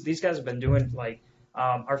 and these guys have been doing,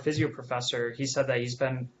 our physio professor, he said that he's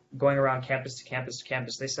been going around campus to campus to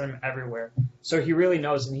campus. They send him everywhere. So he really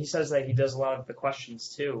knows, and he says that he does a lot of the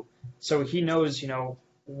questions too. So he knows,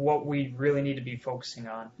 what we really need to be focusing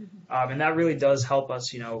on. And that really does help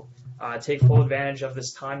us, take full advantage of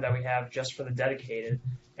this time that we have just for the dedicated.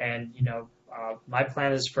 And, my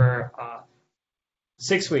plan is for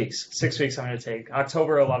 6 weeks. 6 weeks I'm going to take.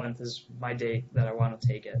 October 11th is my date that I want to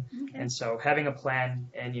take it. Okay. And so having a plan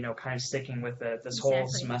and, kind of sticking with it this whole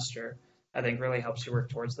semester, I think really helps you work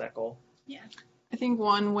towards that goal. Yeah. I think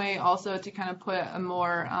one way also to kind of put a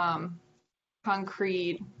more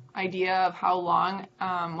concrete idea of how long,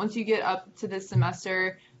 once you get up to this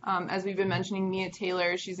semester, as we've been mentioning, Mia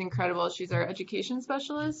Taylor, she's incredible. She's our education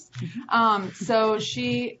specialist. So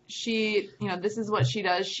she, this is what she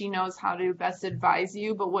does. She knows how to best advise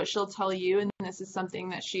you, but what she'll tell you, and this is something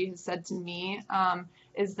that she has said to me,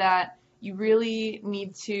 is that you really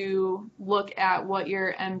need to look at what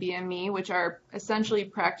your MBME, which are essentially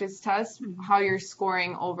practice tests, how you're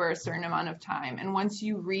scoring over a certain amount of time. And once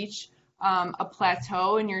you reach a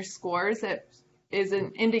plateau in your scores, that is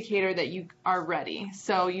an indicator that you are ready.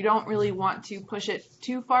 So you don't really want to push it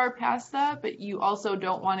too far past that, but you also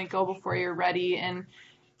don't want to go before you're ready. And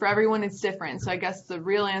for everyone, it's different. So I guess the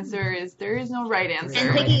real answer is there is no right answer. And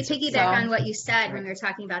piggyback on what you said when we were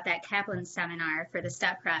talking about that Kaplan seminar for the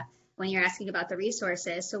STEP prep, when you're asking about the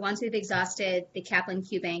resources. So once we've exhausted the Kaplan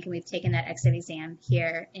Q Bank and we've taken that exit exam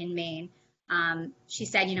here in Maine, she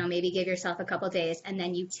said, maybe give yourself a couple days, and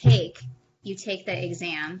then you take the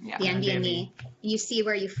exam, the NBME, you see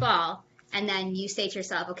where you fall, and then you say to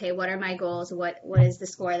yourself, okay, what are my goals? What is the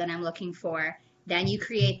score that I'm looking for? Then you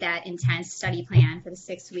create that intense study plan for the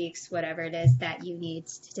 6 weeks, whatever it is that you need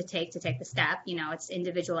to take the step. It's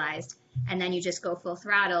individualized, and then you just go full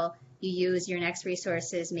throttle. You use your next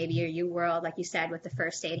resources, maybe your U-World, like you said, with the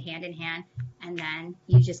first aid hand in hand, and then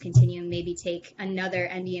you just continue and maybe take another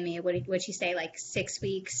NBME. What'd she say, like 6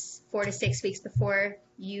 weeks, 4 to 6 weeks before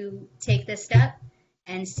you take this step,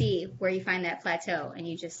 and see where you find that plateau, and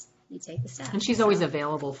you take the step. And she's always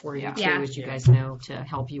available for you, too, as you guys know, to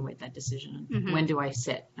help you with that decision. When do I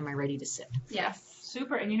sit? Am I ready to sit? Yes.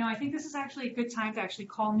 Super. And, I think this is actually a good time to actually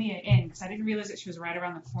call Mia in, because I didn't realize that she was right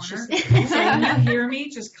around the corner. So when you hear me,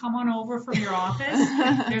 just come on over from your office.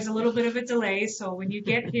 There's a little bit of a delay. So when you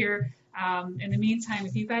get here, in the meantime,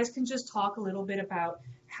 if you guys can just talk a little bit about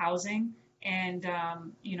housing and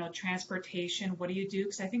transportation. What do you do?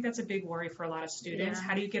 Because I think that's a big worry for a lot of students. Yeah.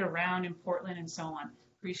 How do you get around in Portland and so on?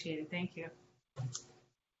 Appreciate it. Thank you.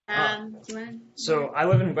 Do you want So I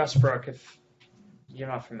live in Westbrook. If you're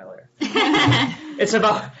not familiar, it's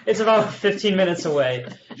about 15 minutes away,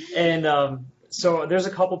 and so there's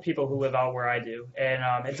a couple people who live out where I do,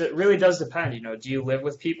 and it really does depend. Do you live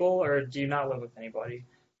with people or do you not live with anybody?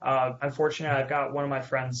 Unfortunately, I've got one of my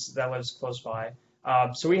friends that lives close by,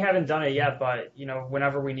 so we haven't done it yet. But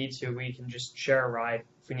whenever we need to, we can just share a ride.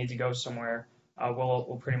 If we need to go somewhere,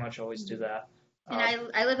 we'll pretty much always do that.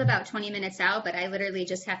 And I live about 20 minutes out, but I literally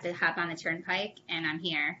just have to hop on the turnpike and I'm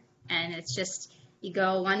here. And it's just, you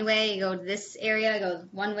go one way, you go to this area, go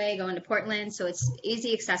one way, go into Portland. So it's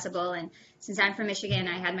easy accessible. And since I'm from Michigan,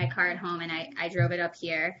 I had my car at home and I drove it up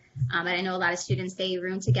here. But I know a lot of students, they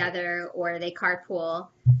room together or they carpool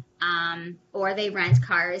or they rent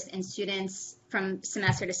cars. And students from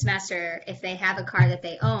semester to semester, if they have a car that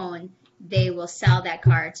they own, they will sell that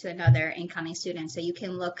car to another incoming student. So you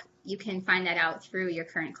can find that out through your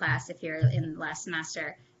current class if you're in the last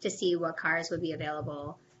semester to see what cars would be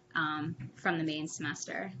available from the main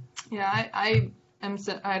semester. Yeah, I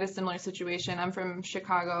had a similar situation. I'm from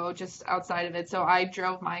Chicago, just outside of it, so I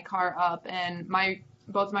drove my car up, and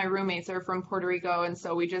both my roommates are from Puerto Rico, and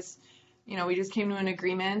so we just came to an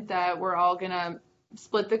agreement that we're all gonna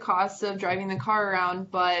split the costs of driving the car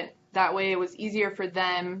around, but that way it was easier for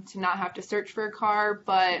them to not have to search for a car,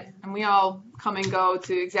 and we all come and go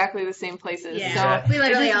to exactly the same places. Yeah. So We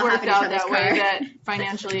literally it just all worked hop in each out other's that way car. that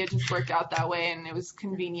financially it just worked out that way, and it was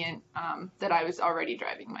convenient that I was already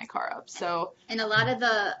driving my car up. So And a lot of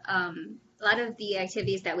the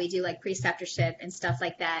activities that we do, like preceptorship and stuff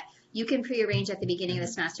like that, you can prearrange at the beginning of the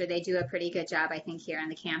semester. They do a pretty good job, I think, here on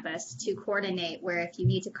the campus to coordinate where if you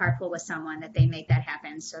need to carpool with someone, that they make that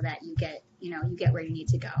happen so that you get where you need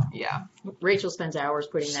to go. yeah. Rachel spends hours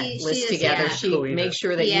putting that She list is, together. yeah. She Believe makes it.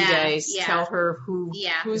 sure that you Yeah, guys yeah. tell her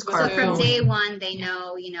Yeah. Who's So carpooling. from day one, they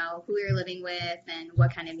know, who you're living with and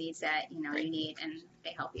what kind of needs that, you need, and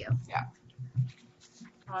they help you.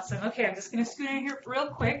 Awesome. Okay, I'm just going to scoot in here real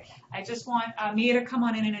quick. I just want Mia to come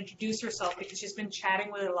on in and introduce herself because she's been chatting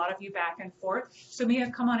with a lot of you back and forth. So Mia,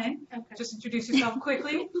 come on in. Okay. Just introduce yourself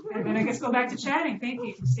quickly, and then I guess go back to chatting. Thank you.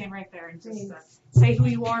 You can stand right there and just say who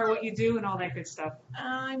you are, what you do, and all that good stuff.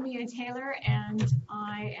 I'm Nina Taylor, and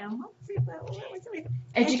I am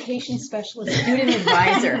education specialist, student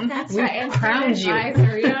advisor. That's We right. And crowned student you.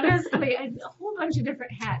 advisor. Honestly, a whole bunch of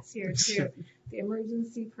different hats here too. The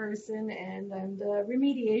emergency person and then the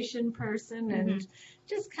remediation person, and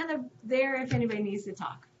just kind of there if anybody needs to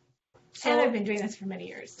talk. And I've been doing this for many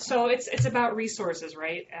years. So it's about resources,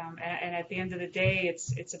 right? And at the end of the day,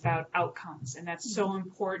 it's about outcomes, and that's so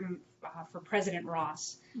important for President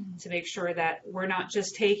Ross to make sure that we're not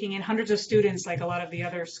just taking in hundreds of students like a lot of the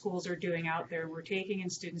other schools are doing out there. We're taking in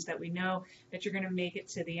students that we know that you're going to make it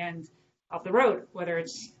to the end of the road, whether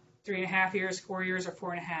it's 3.5 years, 4 years, or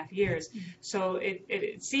 4.5 years. So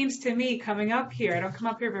it seems to me coming up here, I don't come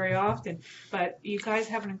up here very often, but you guys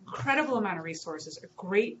have an incredible amount of resources, a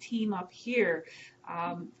great team up here.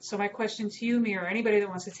 So my question to you, Mia, or anybody that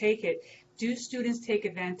wants to take it, do students take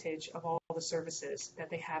advantage of all the services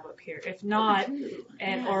that they have up here? If not,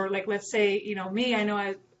 or like let's say, me, I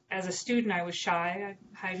know as a student, I was shy. I'd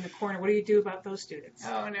hide in the corner. What do you do about those students?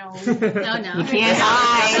 Oh no. No. You can't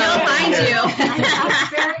hide. She'll find you. I'll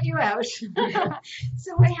ferret you out.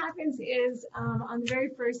 So what happens is on the very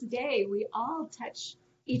first day, we all touch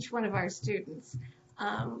each one of our students.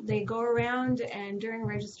 They go around, and during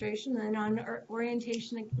registration and on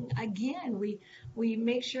orientation again, we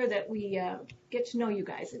make sure that we get to know you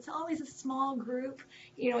guys. It's always a small group.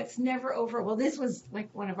 It's never over. Well, this was like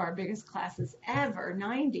one of our biggest classes ever,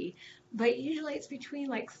 90. But usually it's between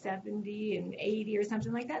like 70 and 80 or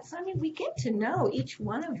something like that. So, we get to know each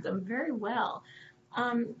one of them very well.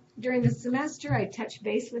 During the semester, I touch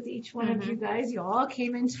base with each one of you guys. You all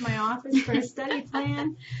came into my office for a study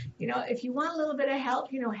plan. If you want a little bit of help,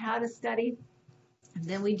 how to study,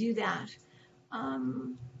 then we do that. I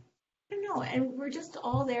don't know, and we're just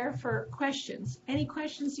all there for questions. Any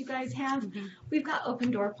questions you guys have? We've got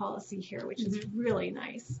open door policy here, which is really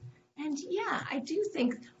nice. And yeah, I do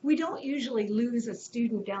think we don't usually lose a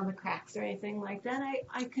student down the cracks or anything like that.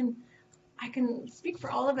 I can speak for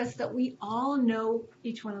all of us that we all know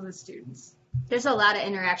each one of the students. There's a lot of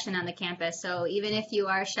interaction on the campus, so even if you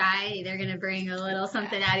are shy, they're going to bring a little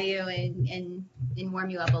something out of you, and and warm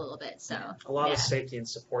you up a little bit. So A lot yeah. of safety and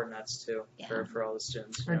support nets too Yeah. for all the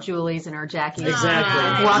students. Our Julies and our Jackies.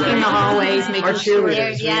 Exactly. Walking the Exactly. hallways, making Our sure.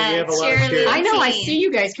 cheerleaders. We Yeah, have a lot of cheerleaders. cheerleaders. I know, I team. see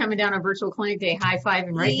you guys coming down on virtual clinic day,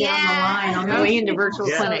 high-fiving right down the line on the way into virtual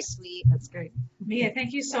Yeah. clinic. So sweet. That's great. Mia,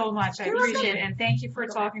 thank you so much. I You're appreciate it. welcome. And thank you for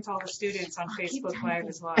talking to all the students on keep Facebook Live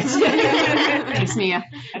as well. Thanks, Mia.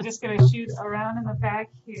 I'm just going to shoot around in the back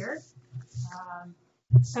here.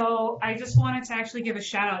 So I just wanted to actually give a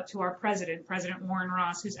shout out to our president, President Warren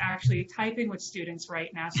Ross, who's actually typing with students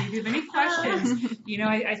right now. So if you have any questions,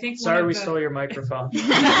 I think Sorry we stole your microphone.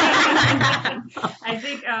 I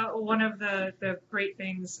think one of the great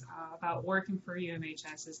things about working for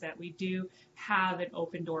UMHS is that we do have an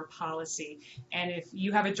open door policy. And if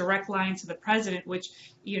you have a direct line to the president, which,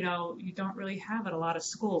 you don't really have at a lot of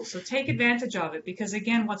schools. So take advantage of it because,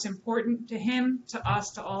 again, what's important to him, to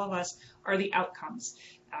us, to all of us are the outcomes.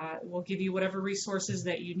 We'll give you whatever resources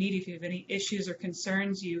that you need. If you have any issues or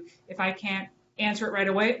concerns, if I can't answer it right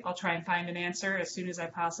away, I'll try and find an answer as soon as I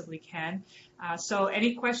possibly can. So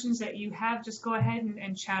any questions that you have, just go ahead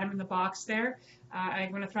and chat them in the box there.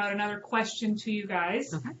 I'm going to throw out another question to you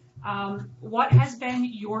guys. Okay. What has been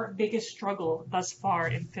your biggest struggle thus far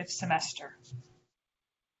in 5th semester?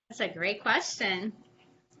 That's a great question.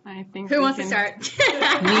 I think Who we wants to can-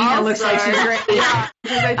 start? Nina looks like she's ready. Yeah,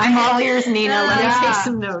 because I I'm all ears, Nina. Let me Yeah. take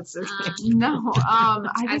some notes. No,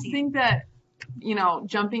 I just think that,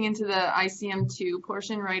 jumping into the ICM2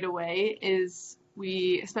 portion right away is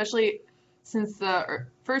especially since the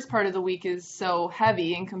first part of the week is so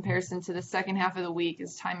heavy in comparison to the second half of the week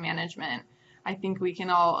is time management. I think we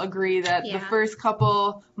can all agree that Yeah. the first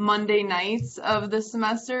couple Monday nights of the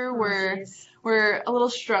semester were a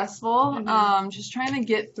little stressful. Just trying to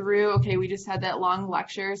get through, okay, we just had that long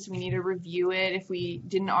lecture, so we need to review it if we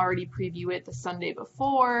didn't already preview it the Sunday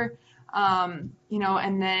before. And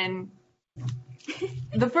then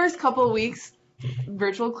the first couple of weeks,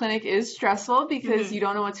 virtual clinic is stressful because you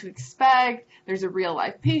don't know what to expect. There's a real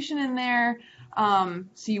life patient in there.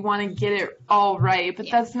 So you want to get it all right, but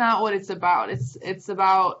that's not what it's about. It's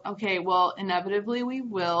about, okay, well, inevitably we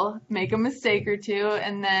will make a mistake or two,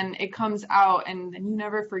 and then it comes out, and then you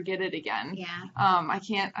never forget it again. Yeah. I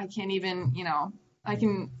can't even,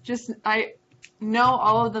 I know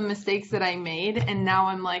all of the mistakes that I made, and now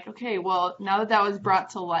I'm like, okay, well, now that was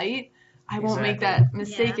brought to light, I won't make that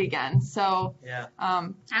mistake again. So, Yeah.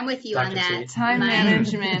 I'm with you on Dr. that. T. time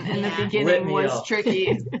management in the Yeah. beginning Litany was up.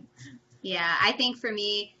 tricky. Yeah, I think for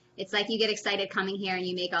me, it's like you get excited coming here and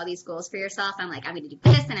you make all these goals for yourself. I'm like, I'm going to do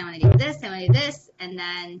this, and I want to do this, and I want to do this. And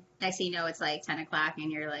then next thing you know, it's like 10 o'clock,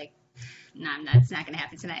 and you're like, no, that's not going to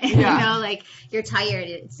happen tonight. Yeah. Like you're tired.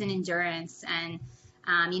 It's an endurance. And,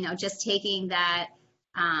 just taking that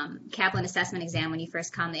Kaplan assessment exam when you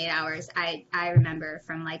first come, the 8 hours, I remember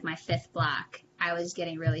from like my 5th block, I was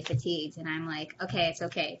getting really fatigued. And I'm like, okay, it's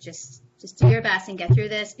okay. Just do your best and get through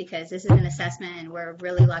this because this is an assessment and we're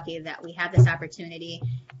really lucky that we have this opportunity.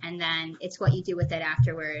 And then it's what you do with it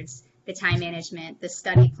afterwards, the time management, the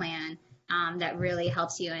study plan that really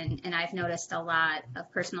helps you. And I've noticed a lot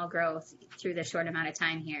of personal growth through the short amount of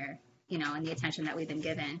time here, and the attention that we've been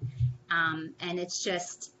given. And it's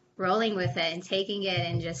just rolling with it and taking it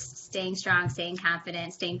and just staying strong, staying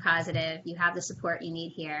confident, staying positive. You have the support you need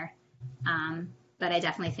here. But I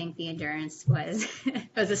definitely think the endurance was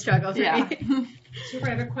a struggle for me. Super. I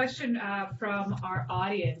have a question from our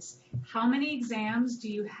audience. How many exams do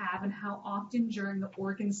you have, and how often during the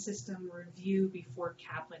organ system review before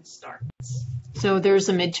Kaplan starts? So there's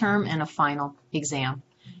a midterm and a final exam.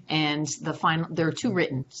 And there are 2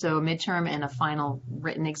 written, so a midterm and a final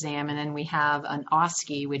written exam. And then we have an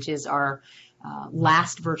OSCE, which is our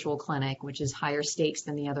last virtual clinic, which is higher stakes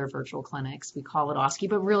than the other virtual clinics. We call it OSCE,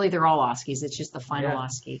 but really they're all OSCEs. It's just the final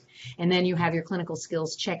OSCE. And then you have your clinical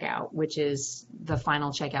skills checkout, which is the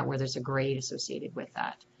final checkout where there's a grade associated with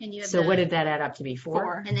that. And you have So what did that add up to be? 4?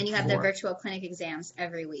 4. And then you have the 4. virtual clinic exams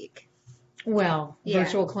every week. Well, Yeah.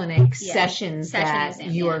 virtual clinic Yeah. sessions Session that exam,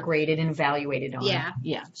 you yeah. are graded and evaluated on. Yeah.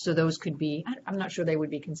 Yeah. So those could be, I'm not sure they would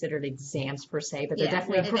be considered exams per se, but they're Yeah.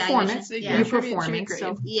 definitely Evaluation. performance. Yeah. Your Should be performance.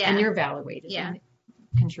 So, graded. Yeah. and you're evaluated. Yeah. and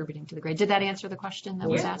contributing to the grade. Did that answer the question that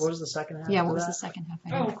was What asked? was the second half? Yeah, of what was that? the second half?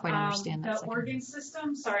 I didn't quite understand that The second. organ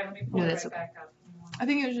system? Sorry, let me pull No, it that's right okay. back up. I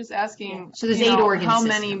think it was just asking. So there's 8 organ how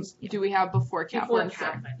systems. many do we have before Kaplan? Before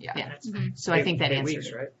Kaplan. Yeah. Yeah, that's So I think that 8 answers weeks,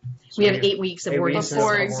 it. right? We have So 8 weeks of 8 organ weeks systems.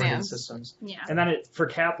 Before of organ exams. systems. Yeah. And then for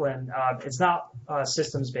Kaplan, it's not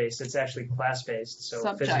systems based. It's actually class based. So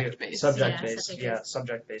Subject-based. Subject Yeah, based. subject-based. Yeah,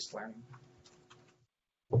 subject based learning.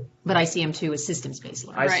 But ICM2 is systems-based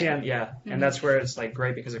learning. ICM, yeah, and that's where it's like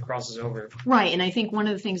great because it crosses over. Right, and I think one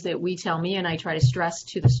of the things that we tell me and I try to stress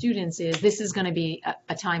to the students is this is going to be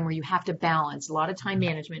a time where you have to balance a lot of time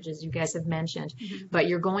management, as you guys have mentioned, but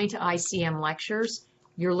you're going to ICM lectures,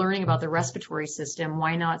 you're learning about the respiratory system.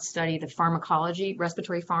 Why not study the pharmacology,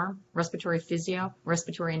 respiratory physio,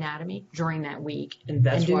 respiratory anatomy during that week, And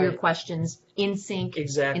that's do why your questions in sync,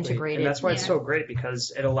 integrated. And that's why it's so great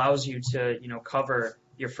because it allows you to, cover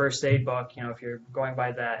your first aid book, if you're going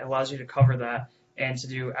by that, it allows you to cover that and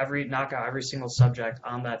to knock out every single subject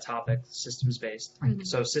on that topic, systems-based.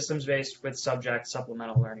 So systems-based with subject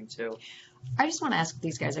supplemental learning too. I just want to ask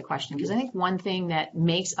these guys a question because I think one thing that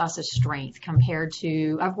makes us a strength compared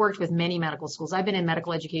to, I've worked with many medical schools. I've been in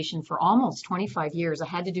medical education for almost 25 years. I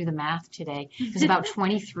had to do the math today. It's about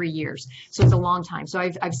 23 years. So it's a long time. So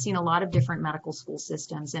I've seen a lot of different medical school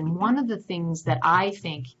systems. And one of the things that I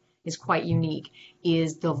think is quite unique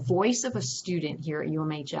is the voice of a student here at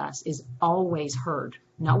UMHS is always heard,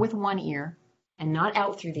 not with one ear and not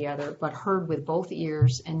out through the other, but heard with both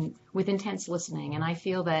ears and with intense listening. And I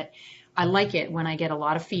feel that I like it when I get a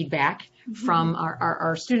lot of feedback from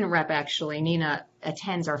our student rep. Actually, Nina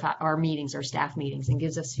attends our meetings, our staff meetings, and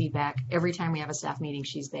gives us feedback every time we have a staff meeting.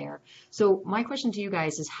 She's there. So my question to you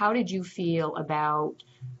guys is, how did you feel about?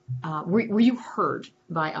 Were you heard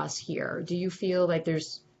by us here? Do you feel like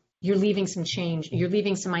you're leaving some change? You're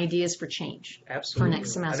leaving some ideas for change. Absolutely. For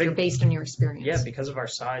next semester, based on your experience. Yeah, because of our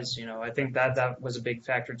size, I think that was a big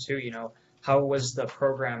factor too. How was the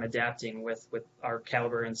program adapting with our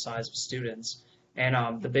caliber and size of students?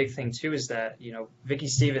 And the big thing too is that, Vicki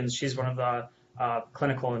Stevens, she's one of the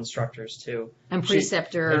clinical instructors too. And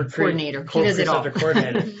preceptor coordinator. She does it all. Preceptor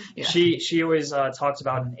coordinator. Yeah. She always talks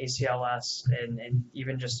about an ACLS and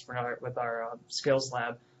even just with our skills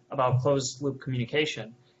lab about closed loop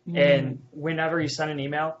communication. And whenever you send an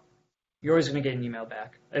email, you're always going to get an email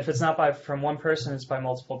back. If it's not from one person, it's by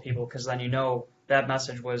multiple people, because then that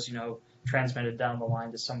message was, transmitted down the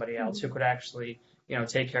line to somebody else who could actually,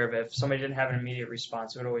 take care of it. If somebody didn't have an immediate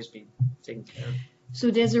response, it would always be taken care of.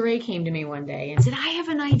 So Deser'e came to me one day and said, I have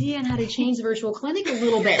an idea on how to change the virtual clinic a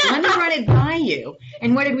little bit. Let me run it by you.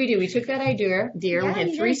 And what did we do? We took that idea, we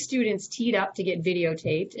had 3 students teed up to get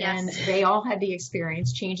videotaped, and they all had the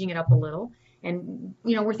experience changing it up a little. And,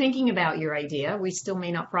 we're thinking about your idea. We still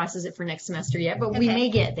may not process it for next semester yet, but we may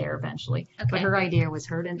get there eventually. Okay. But her idea was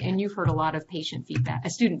heard, and you've heard a lot of student feedback.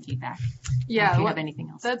 Yeah. If you have anything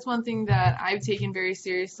else. That's one thing that I've taken very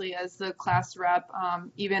seriously as the class rep,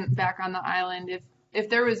 even back on the island. If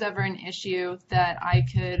there was ever an issue that I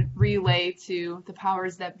could relay to the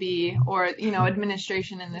powers that be, or,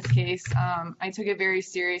 administration in this case, I took it very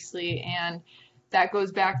seriously. And that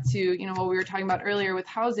goes back to, what we were talking about earlier with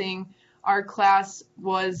housing. Our class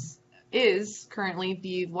is currently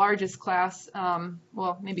the largest class,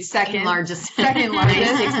 maybe second largest.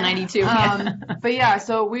 96, 92. But yeah,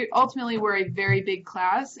 so we ultimately were a very big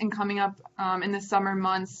class, and coming up in the summer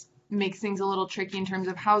months makes things a little tricky in terms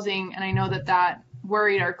of housing, and I know that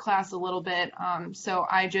worried our class a little bit. So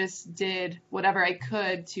I just did whatever I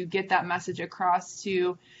could to get that message across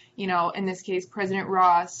to, in this case, President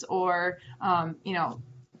Ross, or,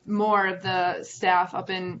 more of the staff up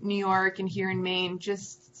in New York and here in Maine,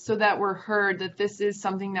 just so that we're heard that this is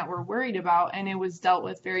something that we're worried about, and it was dealt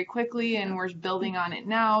with very quickly, and we're building on it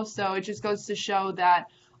now. So it just goes to show that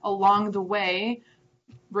along the way,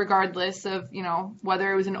 regardless of,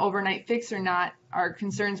 whether it was an overnight fix or not, our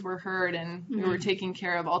concerns were heard, and we were taken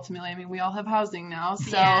care of ultimately. I mean, we all have housing now,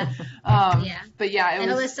 so, but yeah.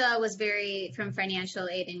 And Alyssa was from financial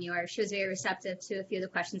aid in New York. She was very receptive to a few of the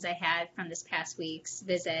questions I had from this past week's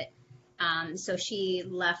visit. So she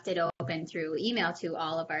left it open through email to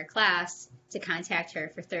all of our class to contact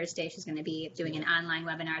her for Thursday. She's going to be doing an online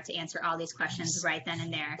webinar to answer all these questions right then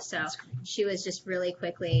and there. So she was just really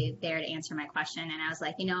quickly there to answer my question. And I was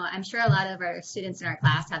like, I'm sure a lot of our students in our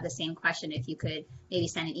class have the same question. If you could maybe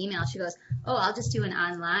send an email. She goes, I'll just do an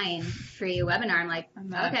online free webinar. I'm like,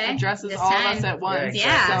 okay. Addresses all of us at once.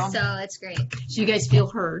 Yeah, so it's great. So you guys feel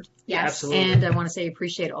heard. Yes. Absolutely. And I want to say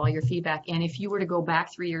appreciate all your feedback. And if you were to go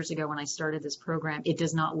back 3 years ago when I started this program, it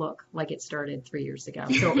does not look like it started 3 years ago.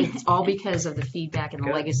 So it's all because of the feedback and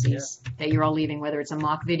the legacies that you're all leaving, whether it's a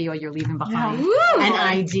mock video you're leaving behind, an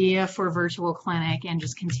idea for a virtual clinic, and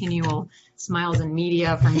just continual smiles and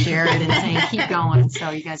media from Jared and saying, keep going.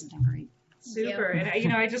 So you guys have done great. Super.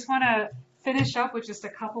 And, I just want to finish up with just a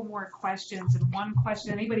couple more questions. And one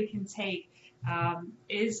question anybody can take so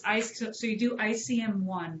you do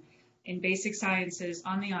ICM1 in basic sciences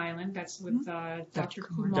on the island. That's with Dr.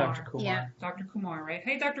 Kumar. Dr. Kumar. Yeah. Dr. Kumar, right?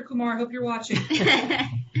 Hey, Dr. Kumar, hope you're watching.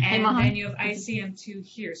 And and Mahan. then you have ICM2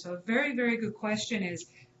 here. So a very, very good question is,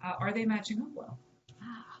 are they matching up well?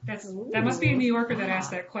 That must be a New Yorker that asked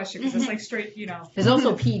that question, because it's like straight, There's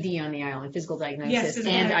also PD on the island, physical diagnosis, Yes,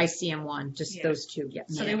 physical and diagnosis. ICM1, just Yeah. those two. Yeah.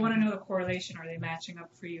 So they want to know the correlation. Are they matching up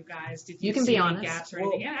for you guys? Did You can see be any honest. gaps or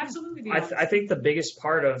anything? Yeah, absolutely. Be honest. I think the biggest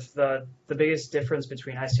part of the biggest difference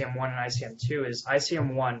between ICM1 and ICM2 is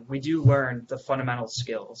ICM1, we do learn the fundamental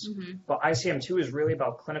skills, but ICM2 is really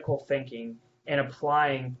about clinical thinking and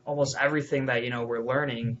applying almost everything that, we're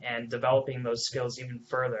learning and developing those skills even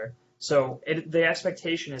further. So the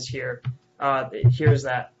expectation is here is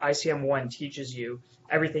that ICM1 teaches you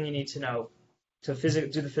everything you need to know to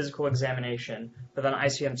do the physical examination, but then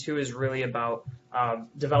ICM2 is really about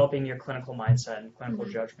developing your clinical mindset and clinical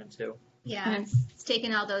judgment too. Yeah, it's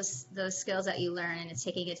taking all those skills that you learn and it's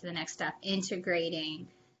taking it to the next step, integrating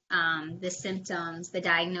the symptoms, the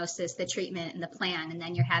diagnosis, the treatment, and the plan, and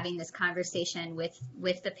then you're having this conversation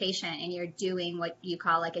with the patient, and you're doing what you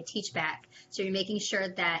call like a teach back. So you're making sure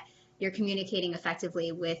that you're communicating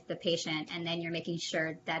effectively with the patient, and then you're making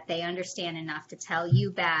sure that they understand enough to tell you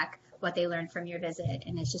back what they learned from your visit.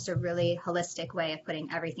 And it's just a really holistic way of putting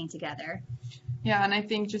everything together. Yeah, and I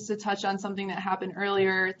think just to touch on something that happened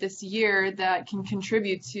earlier this year that can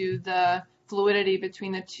contribute to the fluidity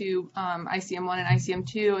between the two ICM1 and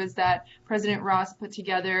ICM2 is that President Ross put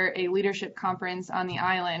together a leadership conference on the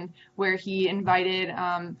island where he invited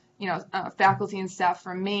faculty and staff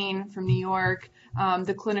from Maine, from New York,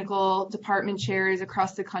 the clinical department chairs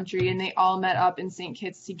across the country, and they all met up in St.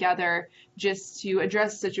 Kitts together just to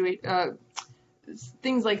address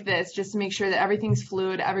things like this, just to make sure that everything's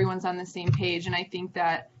fluid, everyone's on the same page. And I think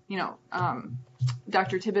that,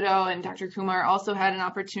 Dr. Thibodeau and Dr. Kumar also had an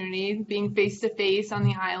opportunity being face-to-face on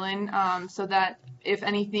the island, so that if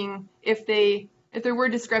there were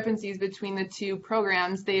discrepancies between the two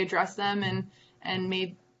programs, they addressed them and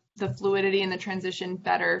made the fluidity and the transition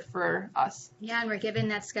better for us. Yeah, and we're given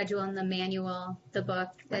that schedule in the manual, the book.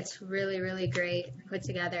 That's really, really great put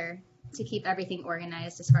together to keep everything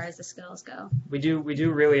organized as far as the skills go. We do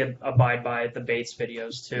really abide by the Bates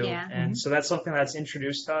videos too, Yeah. and so that's something that's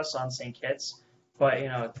introduced to us on St. Kitts.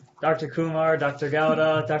 But Dr. Kumar, Dr.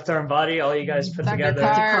 Gowda, Dr. Ambati, all you guys put together.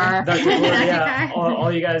 Carr. Dr. Kumar, yeah,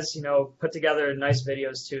 all you guys put together nice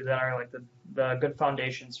videos too that are like the good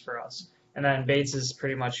foundations for us. And then Bates is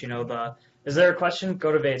pretty much is there a question?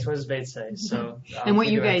 Go to Bates. What does Bates say? So And what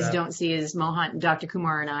you guys don't see is Mohan, Dr.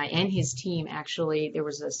 Kumar and I and his team, actually, there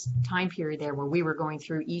was this time period there where we were going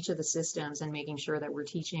through each of the systems and making sure that we're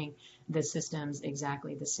teaching the systems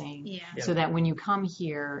exactly the same. Yeah. So that when you come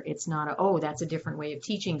here, it's not that's a different way of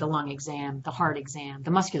teaching the lung exam, the heart exam, the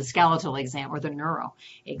musculoskeletal exam, or the neuro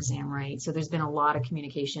exam, right? So there's been a lot of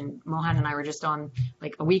communication. Mohan and I were just on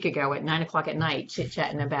like a week ago at 9:00 at night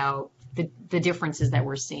chit-chatting about the differences that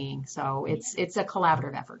we're seeing. So it's a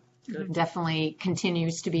collaborative effort. Good. Definitely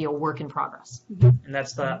continues to be a work in progress. And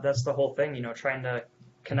that's the whole thing, trying to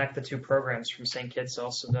connect the two programs from St. Kitts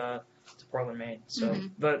also to Portland, Maine. So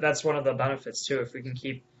that's one of the benefits too. If we can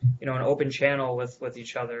keep an open channel with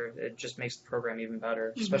each other, it just makes the program even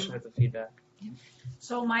better, especially with the feedback.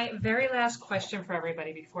 So my very last question for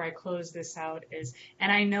everybody before I close this out is,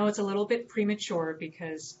 and I know it's a little bit premature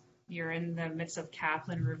because you're in the midst of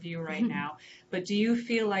Kaplan review right now, but do you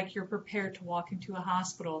feel like you're prepared to walk into a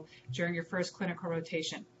hospital during your first clinical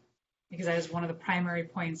rotation? Because that is one of the primary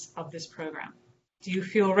points of this program. Do you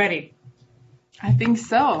feel ready? I think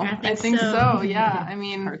so. I think so. Yeah. I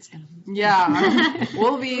mean, yeah,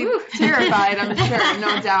 we'll be terrified, I'm sure,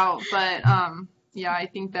 no doubt. But I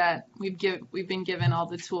think that we've been given all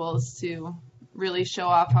the tools to really show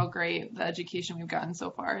off how great the education we've gotten so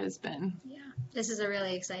far has been. Yeah, this is a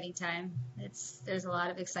really exciting time. There's a lot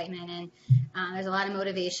of excitement, and there's a lot of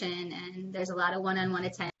motivation, and there's a lot of one-on-one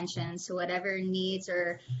attention. So whatever needs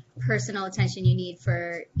or personal attention you need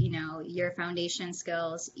for your foundation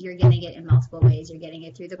skills, you're getting it in multiple ways. You're getting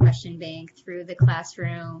it through the question bank, through the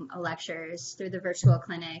classroom lectures, through the virtual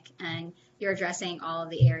clinic, and you're addressing all of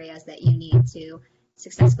the areas that you need to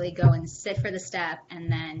successfully go and sit for the step, and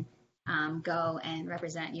then go and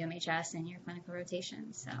represent UMHS in your clinical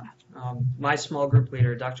rotation. So, my small group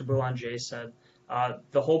leader, Dr. Boulanger, said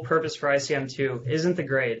the whole purpose for ICM2 isn't the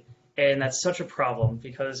grade, and that's such a problem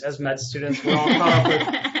because as med students, we're all caught up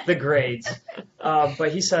with the grades.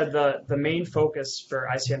 But he said the main focus for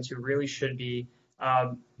ICM2 really should be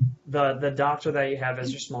the doctor that you have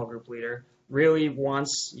as your small group leader really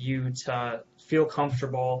wants you to feel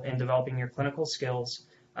comfortable in developing your clinical skills,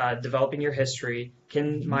 developing your history.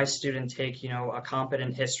 Can my student take, a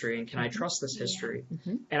competent history, and can I trust this history?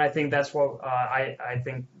 And I think that's what I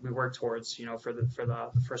think we work towards, for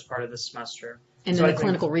the first part of this semester. And So then I the think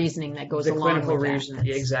clinical reasoning that goes the along clinical with that. reason,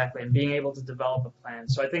 yeah, exactly, and being able to develop a plan.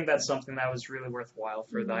 So I think that's something that was really worthwhile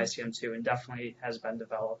for the ICM2 and definitely has been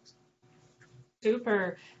developed.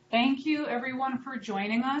 Super. Thank you, everyone, for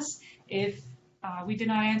joining us. If we did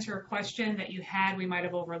not answer a question that you had, we might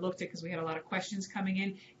have overlooked it because we had a lot of questions coming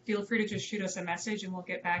in. Feel free to just shoot us a message and we'll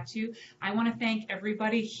get back to you. I want to thank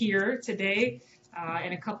everybody here today.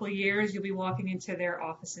 In a couple of years, you'll be walking into their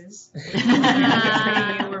offices.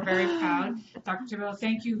 We're very proud. Dr. Thibodeau,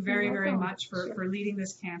 thank you very, very much for leading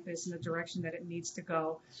this campus in the direction that it needs to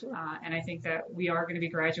go. And I think that we are going to be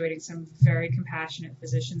graduating some very compassionate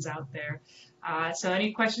physicians out there. So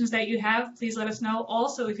any questions that you have, please let us know.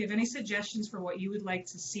 Also, if you have any suggestions for what you would like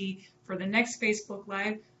to see for the next Facebook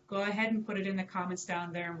Live, go ahead and put it in the comments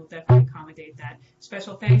down there and we'll definitely accommodate that.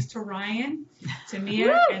 Special thanks to Ryan, to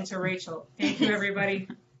Mia, and to Rachel. Thank you, everybody.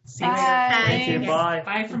 See you later. Thank you. Bye.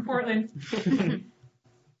 Bye from Portland.